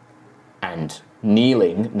 And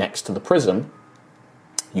kneeling next to the prism,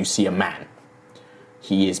 you see a man.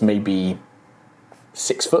 He is maybe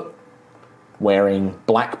 6 foot, wearing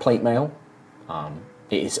black plate mail.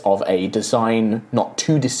 It is of a design not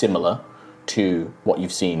too dissimilar to what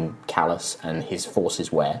you've seen Callus and his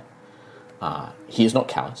forces wear. He is not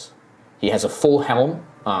Callus. He has a full helm,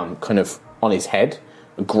 kind of on his head,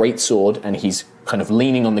 a great sword, and he's kind of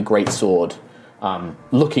leaning on the great sword,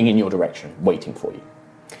 looking in your direction, waiting for you.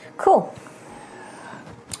 Cool.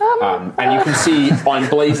 And you can see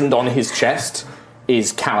emblazoned on his chest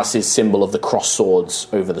is Callus's symbol of the cross swords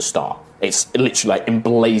over the star. It's literally like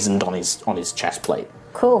emblazoned on his chest plate.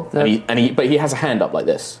 Cool. But he has a hand up like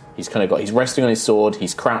this. He's resting on his sword.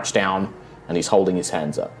 He's crouched down and he's holding his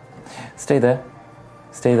hands up. Stay there.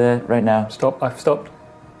 Stay there right now. Stop. I've stopped.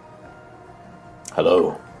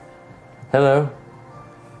 Hello. Hello.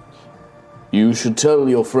 You should tell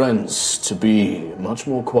your friends to be much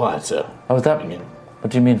more quieter. Oh,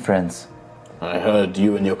 what do you mean, friends? I heard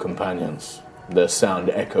you and your companions. Their sound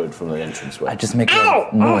echoed from the entranceway. I just make a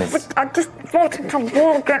noise. I just wanted to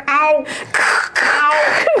walk it out.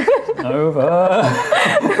 Over.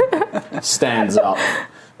 Stands up,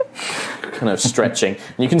 kind of stretching.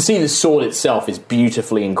 And you can see the sword itself is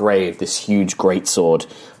beautifully engraved, this huge great sword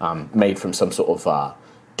made from some sort of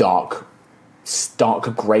dark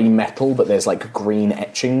grey metal, but there's like green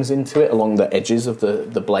etchings into it along the edges of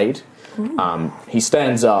the blade. He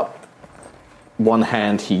stands up, one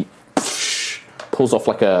hand he pulls off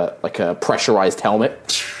like a pressurized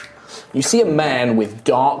helmet. You see a man with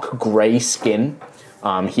dark grey skin.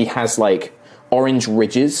 He has like orange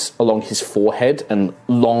ridges along his forehead and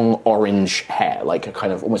long orange hair, like a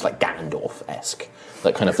kind of almost like Ganondorf-esque,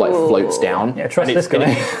 that kind of like floats down. Yeah, trust this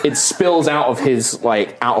guy. It spills out of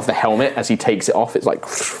the helmet as he takes it off. It's like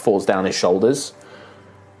falls down his shoulders.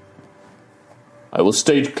 I will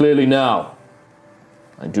state clearly now,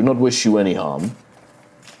 I do not wish you any harm,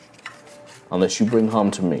 unless you bring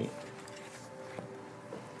harm to me.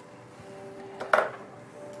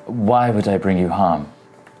 Why would I bring you harm?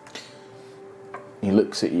 He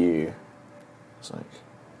looks at you. It's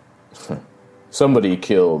like, somebody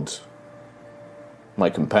killed my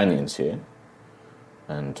companions here,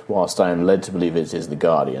 and whilst I am led to believe it is the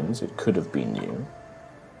Guardians, it could have been you.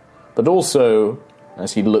 But also,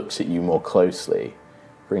 as he looks at you more closely,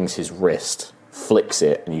 brings his wrist, flicks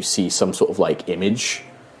it, and you see some sort of like image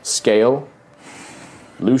scale.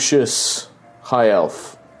 Lucius, High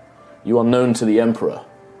Elf, you are known to the Emperor.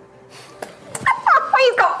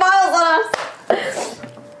 He's got files on us!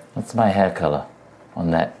 What's my hair colour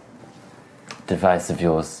on that device of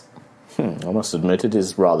yours? I must admit it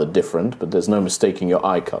is rather different, but there's no mistaking your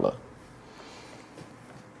eye colour.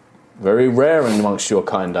 Very rare amongst your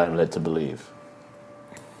kind, I am led to believe.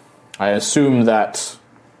 I assume that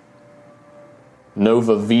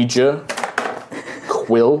Nova Vija,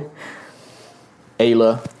 Quill,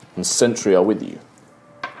 Ayla, and Sentry are with you.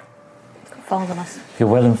 Files on us. You're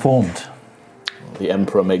well informed. The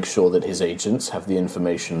Emperor makes sure that his agents have the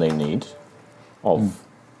information they need of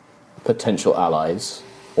potential allies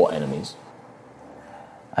or enemies.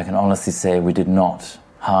 I can honestly say we did not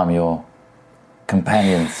harm your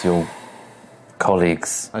companions, your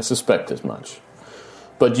colleagues. I suspect as much.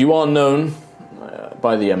 But you are known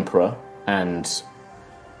by the Emperor, and,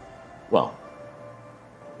 well,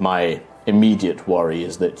 my immediate worry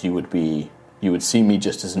is that you would be You would see me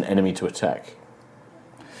just as an enemy to attack.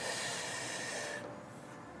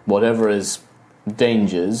 Whatever is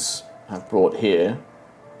dangers I've brought here,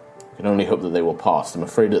 I can only hope that they will pass. I'm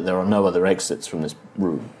afraid that there are no other exits from this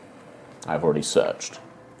room. I've already searched.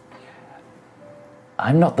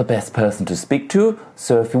 I'm not the best person to speak to,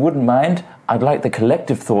 so if you wouldn't mind, I'd like the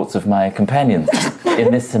collective thoughts of my companions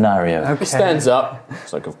in this scenario. Okay. He stands up.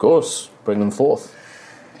 It's like, of course, bring them forth.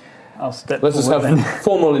 I'll step Let's just forward have then.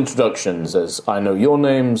 formal introductions, as I know your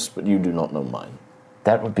names, but you do not know mine.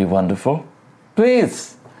 That would be wonderful.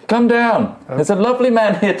 Please, come down. There's a lovely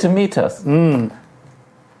man here to meet us.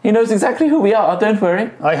 He knows exactly who we are, don't worry.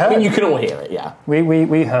 I heard. I mean, you can all hear it, yeah.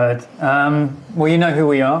 We heard. Well, you know who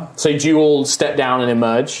we are. So do you all step down and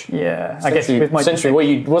emerge? Yeah. I guess Sentry, with my Sentry,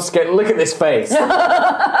 look at this face. Look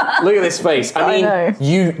at this face. I mean, know.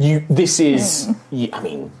 this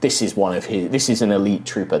is one of his, this is an elite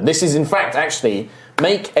trooper. This is, in fact, actually,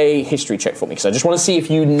 make a history check for me, because I just want to see if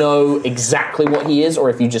you know exactly what he is, or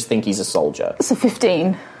if you just think he's a soldier. It's a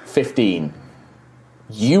 15. 15.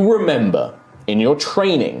 You remember, in your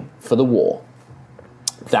training for the war,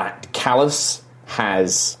 that Callus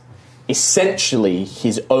has essentially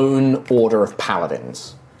his own order of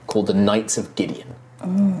paladins called the Knights of Gideon.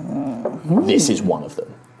 This is one of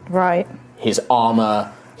them. Right. His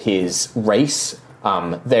armor, his race,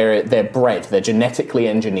 they're bred, they're genetically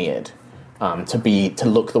engineered to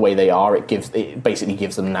look the way they are. It basically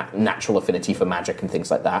gives them natural affinity for magic and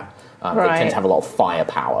things like that. They tend to have a lot of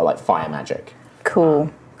firepower, like fire magic.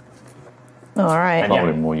 Cool. All right. And yeah,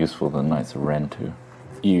 Probably more useful than Knights of Ren, too.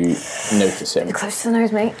 you notice him. Close to the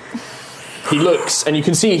nose, mate. He looks, and you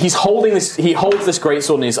can see he's holding this. He holds this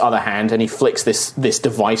greatsword in his other hand, and he flicks this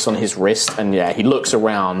device on his wrist. And yeah, he looks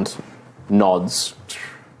around, nods.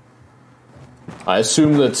 I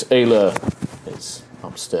assume that Ayla is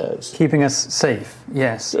upstairs. Keeping us safe.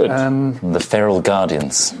 Yes. Good. The Feral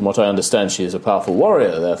Guardians. From what I understand, she is a powerful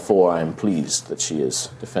warrior. Therefore, I am pleased that she is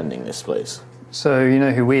defending this place. So you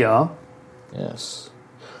know who we are. Yes.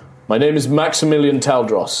 My name is Maximilian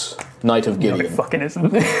Taldros, Knight of No, Gideon. it fucking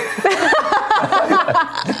isn't.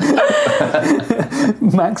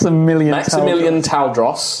 Maximilian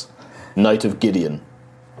Taldros, Knight of Gideon.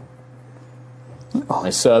 I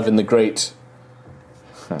serve in the great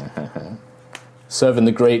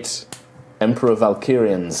Emperor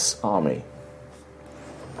Valkyrian's army.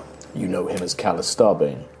 You know him as Callus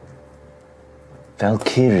Starbane.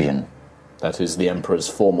 Valkyrian. That is the Emperor's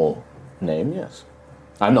formal name, yes.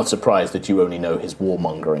 I'm not surprised that you only know his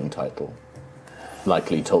warmongering title.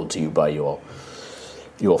 Likely told to you by your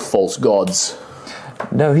false gods.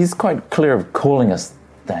 No, he's quite clear of calling us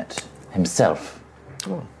that himself.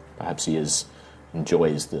 Oh, perhaps he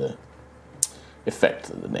enjoys the effect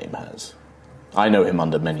that the name has. I know him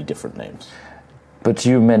under many different names. But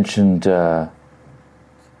you mentioned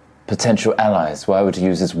potential allies. Why would he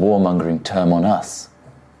use his warmongering term on us?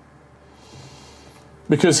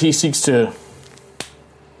 Because he seeks to...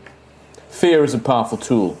 Fear is a powerful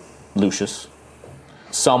tool, Lucius.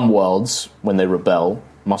 Some worlds, when they rebel,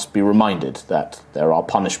 must be reminded that there are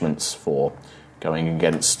punishments for going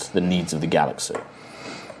against the needs of the galaxy.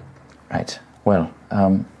 Right. Well,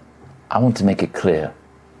 I want to make it clear.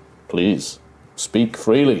 Please, speak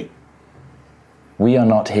freely. We are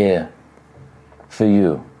not here for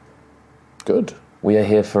you. Good. We are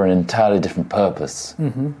here for an entirely different purpose.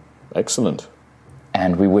 Mm-hmm. Excellent.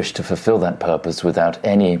 And we wish to fulfill that purpose without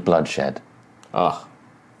any bloodshed. Ah,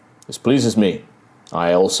 this pleases me.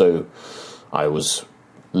 I was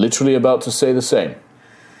literally about to say the same.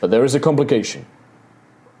 But there is a complication.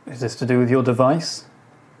 Is this to do with your device?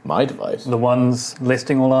 My device? The ones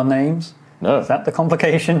listing all our names? No. Is that the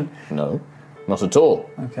complication? No, not at all.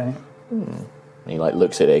 Okay. And he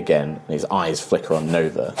looks at it again, and his eyes flicker on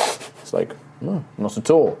Nova. It's like, no, not at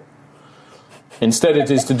all. Instead, it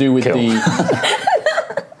is to do with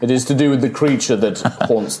it is to do with the creature that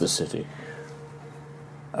haunts the city.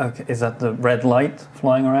 Okay. Is that the red light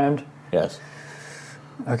flying around? Yes.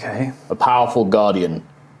 Okay. A powerful guardian.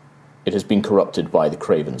 It has been corrupted by the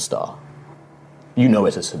Craven Star. You know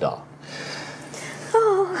it as Hadar.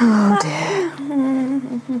 Oh dear.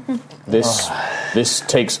 This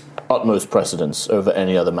takes utmost precedence over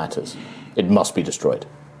any other matters. It must be destroyed.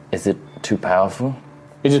 Is it too powerful?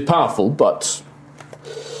 It is powerful, but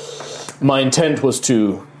my intent was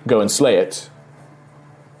to go and slay it.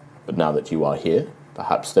 But now that you are here,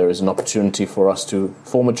 perhaps there is an opportunity for us to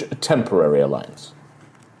form a temporary alliance.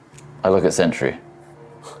 I look at Sentry.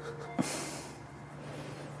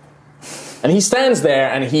 And he stands there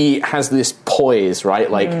and he has this poise, right?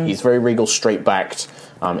 Like, he's very regal, straight-backed,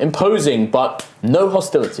 Imposing, but no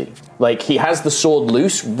hostility. Like, he has the sword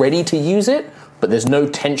loose, ready to use it, but there's no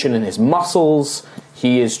tension in his muscles.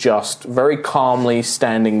 He is just very calmly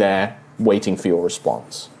standing there, waiting for your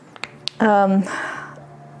response. I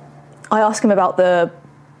ask him about the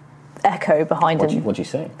echo behind him. What'd you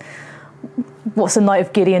say? What's the Knight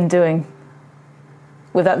of Gideon doing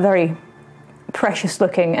with that very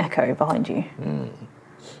precious-looking echo behind you?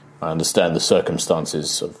 I understand the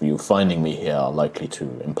circumstances of you finding me here are likely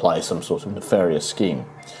to imply some sort of nefarious scheme.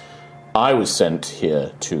 I was sent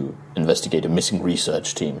here to investigate a missing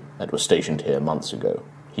research team that was stationed here months ago.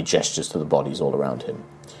 He gestures to the bodies all around him.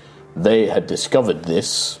 They had discovered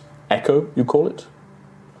this echo, you call it?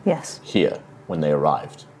 Yes. Here, when they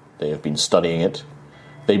arrived. They have been studying it.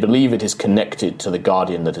 They believe it is connected to the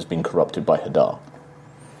Guardian that has been corrupted by Hadar.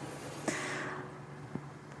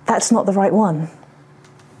 That's not the right one.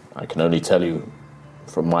 I can only tell you,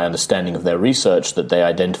 from my understanding of their research, that they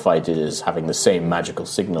identified it as having the same magical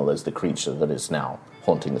signal as the creature that is now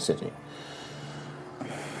haunting the city.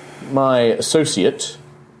 My associate,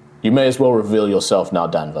 you may as well reveal yourself now,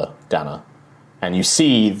 Dana. And you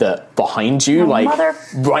see that behind you,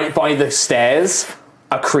 right by the stairs,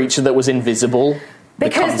 a creature that was invisible.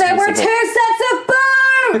 Because there were 2 sets of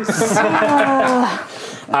boots!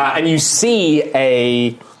 And you see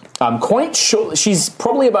a quite short. She's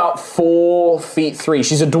probably about 4'3".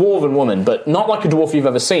 She's a dwarven woman, but not like a dwarf you've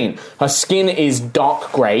ever seen. Her skin is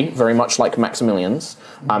dark grey, very much like Maximilian's.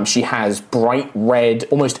 She has bright red,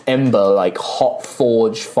 almost ember, like hot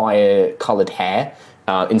forge fire-coloured hair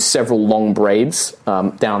in several long braids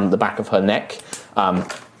down the back of her neck.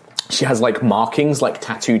 She has like markings, like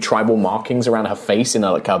tattooed tribal markings around her face in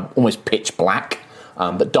like a almost pitch black.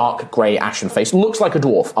 But dark grey ashen face. Looks like a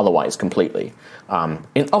dwarf otherwise completely.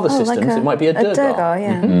 In other systems it might be a Durgar.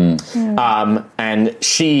 Yeah. And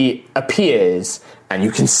she appears and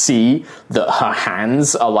you can see that her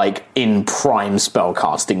hands are like in prime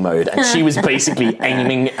spellcasting mode and she was basically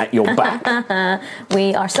aiming at your back.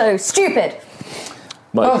 We are so stupid.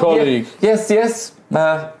 My colleague. Yes.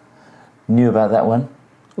 Knew about that one.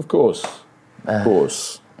 Of course.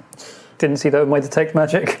 Didn't see that with my detect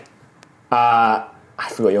magic. I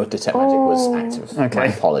forgot your detect magic was active. Okay. My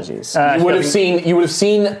apologies. You would have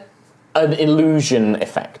seen an illusion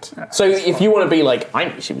effect. So if you want to be like, I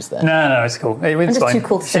knew she was there. No, it's cool. It's just fine. too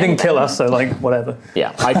cool to She say didn't kill that. us, so like whatever.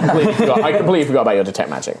 Yeah, I completely forgot about your detect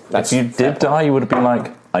magic. If you did die, you would have been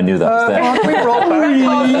like, I knew that was there. We roll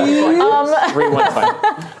back. Rewind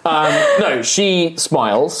time. No, she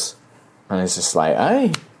smiles and is just like,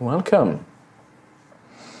 hey, welcome.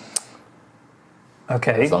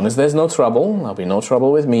 Okay. As long as there's no trouble, there'll be no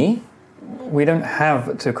trouble with me. We don't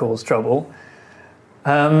have to cause trouble.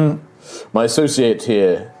 My associate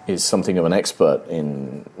here is something of an expert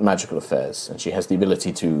in magical affairs, and she has the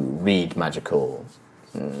ability to read magical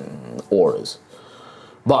auras.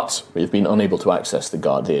 But we've been unable to access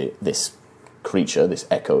this creature, this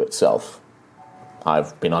echo itself.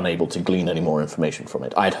 I've been unable to glean any more information from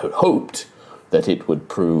it. I'd hoped that it would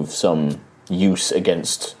prove some use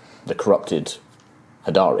against the corrupted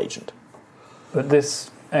Hadar agent. But this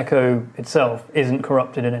echo itself isn't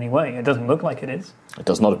corrupted in any way. It doesn't look like it is. It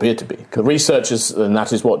does not appear to be. The researchers, and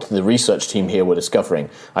that is what the research team here were discovering,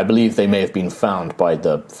 I believe they may have been found by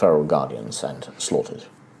the feral guardians and slaughtered.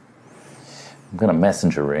 I'm going to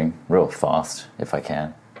messenger ring real fast, if I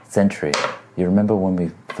can. Sentry, you remember when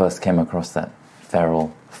we first came across that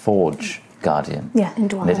feral forge guardian? Yeah. In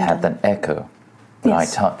And it had that echo that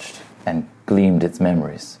Yes. I touched and gleamed its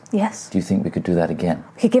memories. Yes. Do you think we could do that again?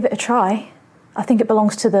 We could give it a try. I think it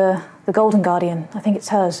belongs to the Golden Guardian. I think it's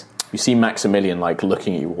hers. You see Maximilian, like,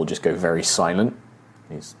 looking at you all just go very silent.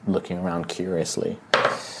 He's looking around curiously.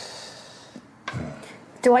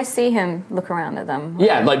 Do I see him look around at them?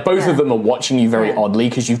 Yeah, like, both of them are watching you very oddly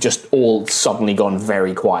because you've just all suddenly gone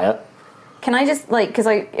very quiet. Can I just, like, because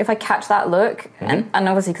if I catch that look, and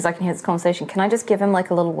obviously because I can hear this conversation, can I just give him, like,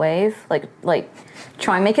 a little wave? Like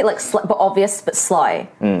try and make it, like, but obvious, but sly.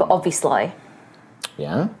 But obvious sly.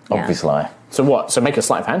 Yeah? Obviously. So what? So make a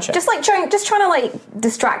sleight of hand check. Just trying to, like,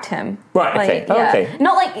 distract him. Right, like, okay. Yeah. Okay.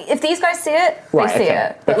 Not like, if these guys see it, Right, they see okay.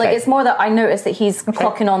 it. But, like, Okay. it's more that I notice that he's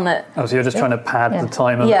clocking on that. Oh, so you're just trying to pad the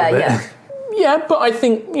time a little bit. Yeah. Yeah, but I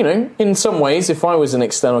think, in some ways, if I was an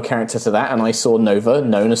external character to that and I saw Nova,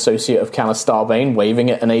 known associate of Callus Starbane, waving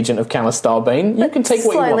at an agent of Callus Starbane, you can take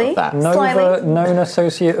what you want Slightly. of that. Nova, Slightly. known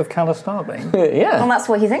associate of Callus Starbane. Yeah. Well, that's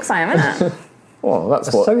what he thinks I am, isn't it? Well, that's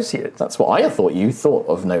Associate. That's what I thought you thought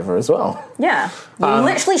of Nova as well. Yeah. You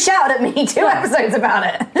literally shouted at me 2 episodes about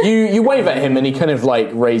it. You wave at him and he kind of like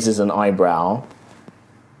raises an eyebrow.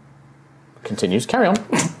 Continues. Carry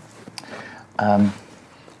on.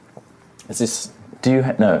 Is this... Do you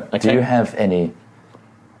no? Okay. Do you have any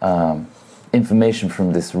information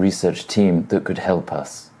from this research team that could help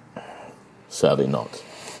us? Sadly not.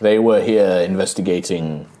 They were here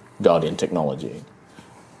investigating Guardian technology.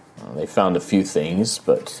 They found a few things,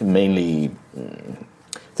 but mainly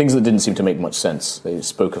things that didn't seem to make much sense. They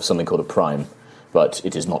spoke of something called a prime, but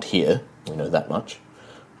it is not here. We know that much.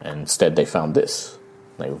 And instead, they found this.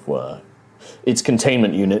 Its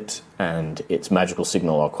containment unit and its magical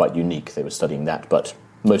signal are quite unique. They were studying that, but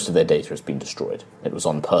most of their data has been destroyed. It was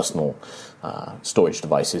on personal storage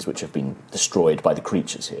devices, which have been destroyed by the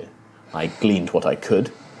creatures here. I gleaned what I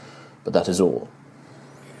could, but that is all.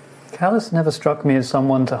 Callus never struck me as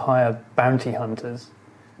someone to hire bounty hunters.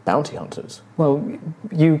 Bounty hunters? Well,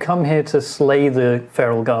 you come here to slay the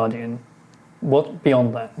feral guardian. What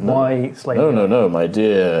beyond that? No. Why slay him? No, my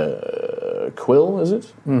dear Quill, is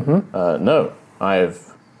it? Mm-hmm. No, I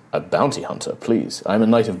have a bounty hunter, please. I'm a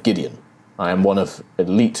knight of Gideon. I am one of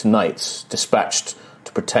elite knights dispatched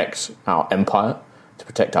to protect our empire, to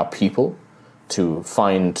protect our people, to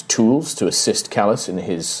find tools to assist Callus in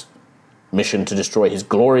his mission to destroy, his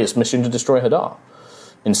glorious mission to destroy Hadar.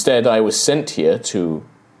 Instead, I was sent here to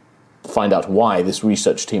find out why this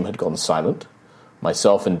research team had gone silent.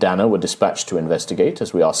 Myself and Dana were dispatched to investigate,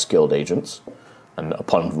 as we are skilled agents. And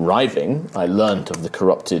upon arriving, I learnt of the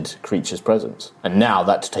corrupted creature's presence. And now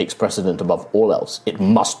that takes precedent above all else. It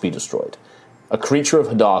must be destroyed. A creature of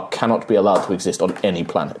Hadar cannot be allowed to exist on any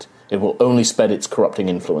planet. It will only spread its corrupting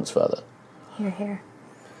influence further. Here.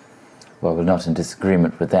 Well, we're not in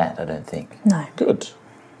disagreement with that, I don't think. No. Good.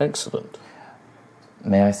 Excellent.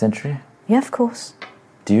 May I, Sentry? Yeah, of course.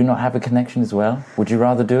 Do you not have a connection as well? Would you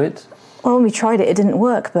rather do it? Well, when we tried it, it didn't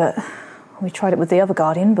work, but we tried it with the other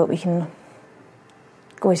Guardian, but we can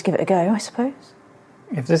always give it a go, I suppose.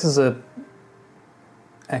 If this is a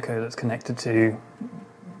echo that's connected to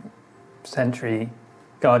Sentry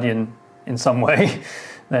Guardian in some way,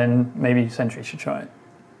 then maybe Sentry should try it.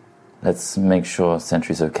 Let's make sure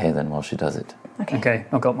Sentry's okay then while she does it. Okay,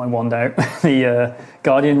 I've got my wand out. The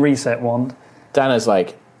Guardian reset wand. Dana's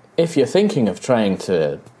like, if you're thinking of trying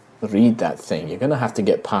to read that thing, you're going to have to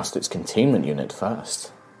get past its containment unit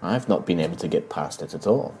first. I've not been able to get past it at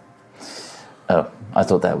all. Oh, I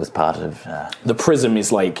thought that was part of... The prism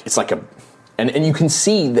is like, it's like a... And you can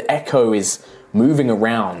see the echo is moving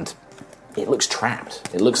around. It looks trapped.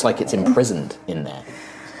 It looks like it's imprisoned in there.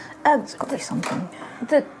 It's got to be something.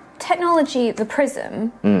 The technology, the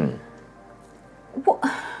prism.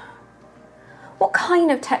 What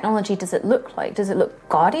kind of technology does it look like? Does it look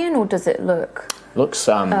Guardian or does it look? Looks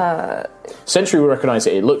Sentry will recognise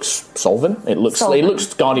it. It looks Solvin. It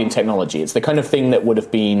looks Guardian technology. It's the kind of thing that would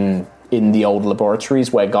have been in the old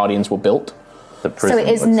laboratories where Guardians were built. The prism. So it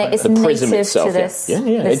is it's the prism native itself, to this. Yeah.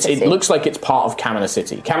 This It city. looks like it's part of Kamina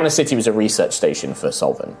City. Kamina City was a research station for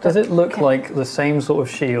Solvin. Does it look like the same sort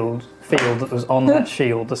of field that was on that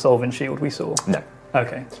shield, the Solvent shield we saw? No.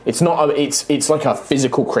 Okay. It's not. It's like a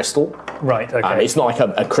physical crystal. Right, okay. It's not like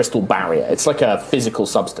a crystal barrier. It's like a physical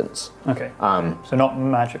substance. Okay. So not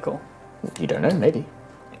magical. You don't know, maybe.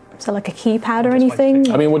 Is there like a keypad or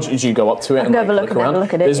anything? I mean, did you go up to it and go have a look around?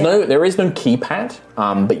 look at it, There is no keypad,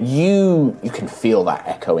 but you can feel that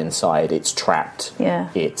echo inside. It's trapped. Yeah.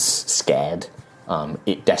 It's scared.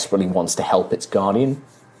 It desperately wants to help its guardian,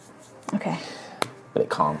 Okay. but it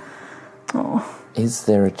can't. Oh. Is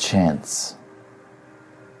there a chance?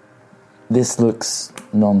 This looks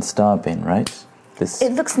non-Starbane, right?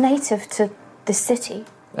 It looks native to this city.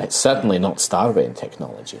 It's certainly not Starbane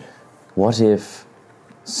technology. What if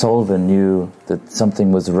Solver knew that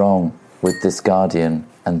something was wrong with this Guardian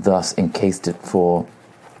and thus encased it for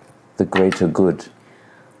the good?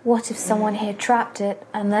 What if someone here trapped it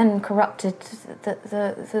and then corrupted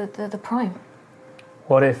the Prime?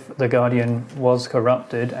 What if the Guardian was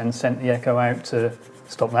corrupted and sent the Echo out to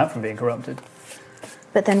stop that from being corrupted?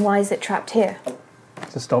 But then why is it trapped here?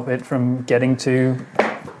 To stop it from getting to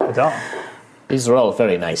the dark. These are all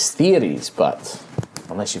very nice theories, but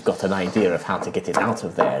unless you've got an idea of how to get it out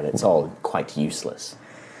of there, it's all quite useless.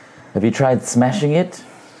 Have you tried smashing it?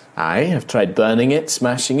 I have tried burning it,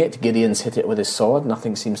 smashing it. Gideon's hit it with his sword.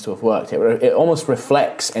 Nothing seems to have worked. It almost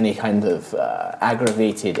reflects any kind of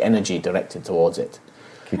aggravated energy directed towards it.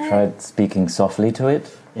 Have you tried speaking softly to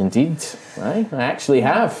it? Indeed, I actually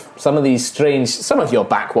have. Some of your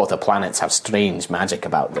backwater planets have strange magic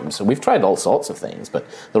about them, so we've tried all sorts of things, but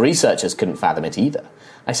the researchers couldn't fathom it either.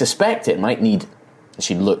 I suspect it might need,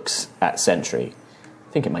 she looks at Sentry,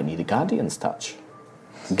 I think it might need a Guardian's touch.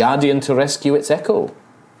 Guardian to rescue its echo.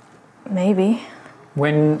 Maybe.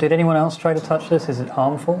 Did anyone else try to touch this? Is it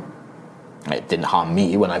harmful? It didn't harm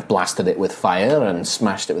me when I blasted it with fire and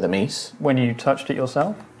smashed it with a mace. When you touched it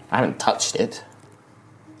yourself? I haven't touched it.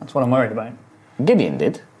 That's what I'm worried about. Gideon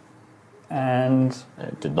did. And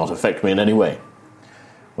It did not affect me in any way.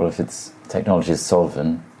 Well, if its technology is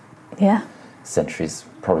solvent, Yeah. Sentry's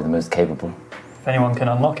probably the most capable. if anyone can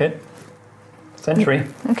unlock it, Sentry.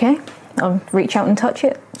 Okay. I'll reach out and touch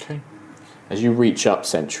it. Okay. As you reach up,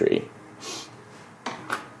 Sentry,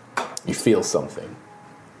 you feel something.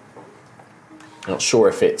 You're not sure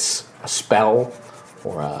if it's a spell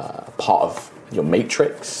or a part of your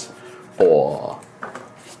matrix or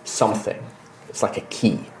something. It's like a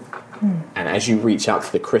key. And as you reach out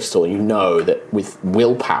to the crystal, you know that with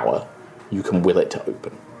willpower, you can will it to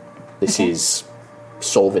open. This is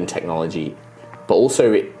solving technology, but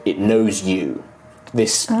also it knows you.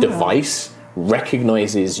 This device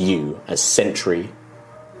recognizes you as Sentry,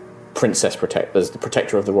 as the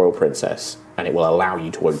protector of the royal princess, and it will allow you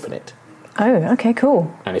to open it. Oh, okay,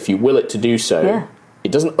 cool. And if you will it to do so, Yeah.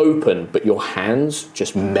 it doesn't open, but your hands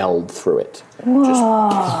just meld through it.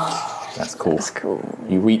 That's cool. That's cool.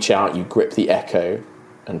 You reach out, you grip the echo,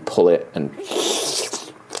 and pull it, and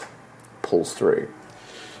pulls through.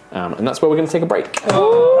 And that's where we're going to take a break. Find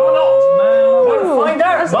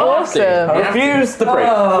out. That's awesome. Refuse the break.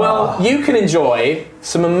 Well, you can enjoy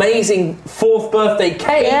some amazing 4th birthday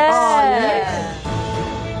cakes. Yeah.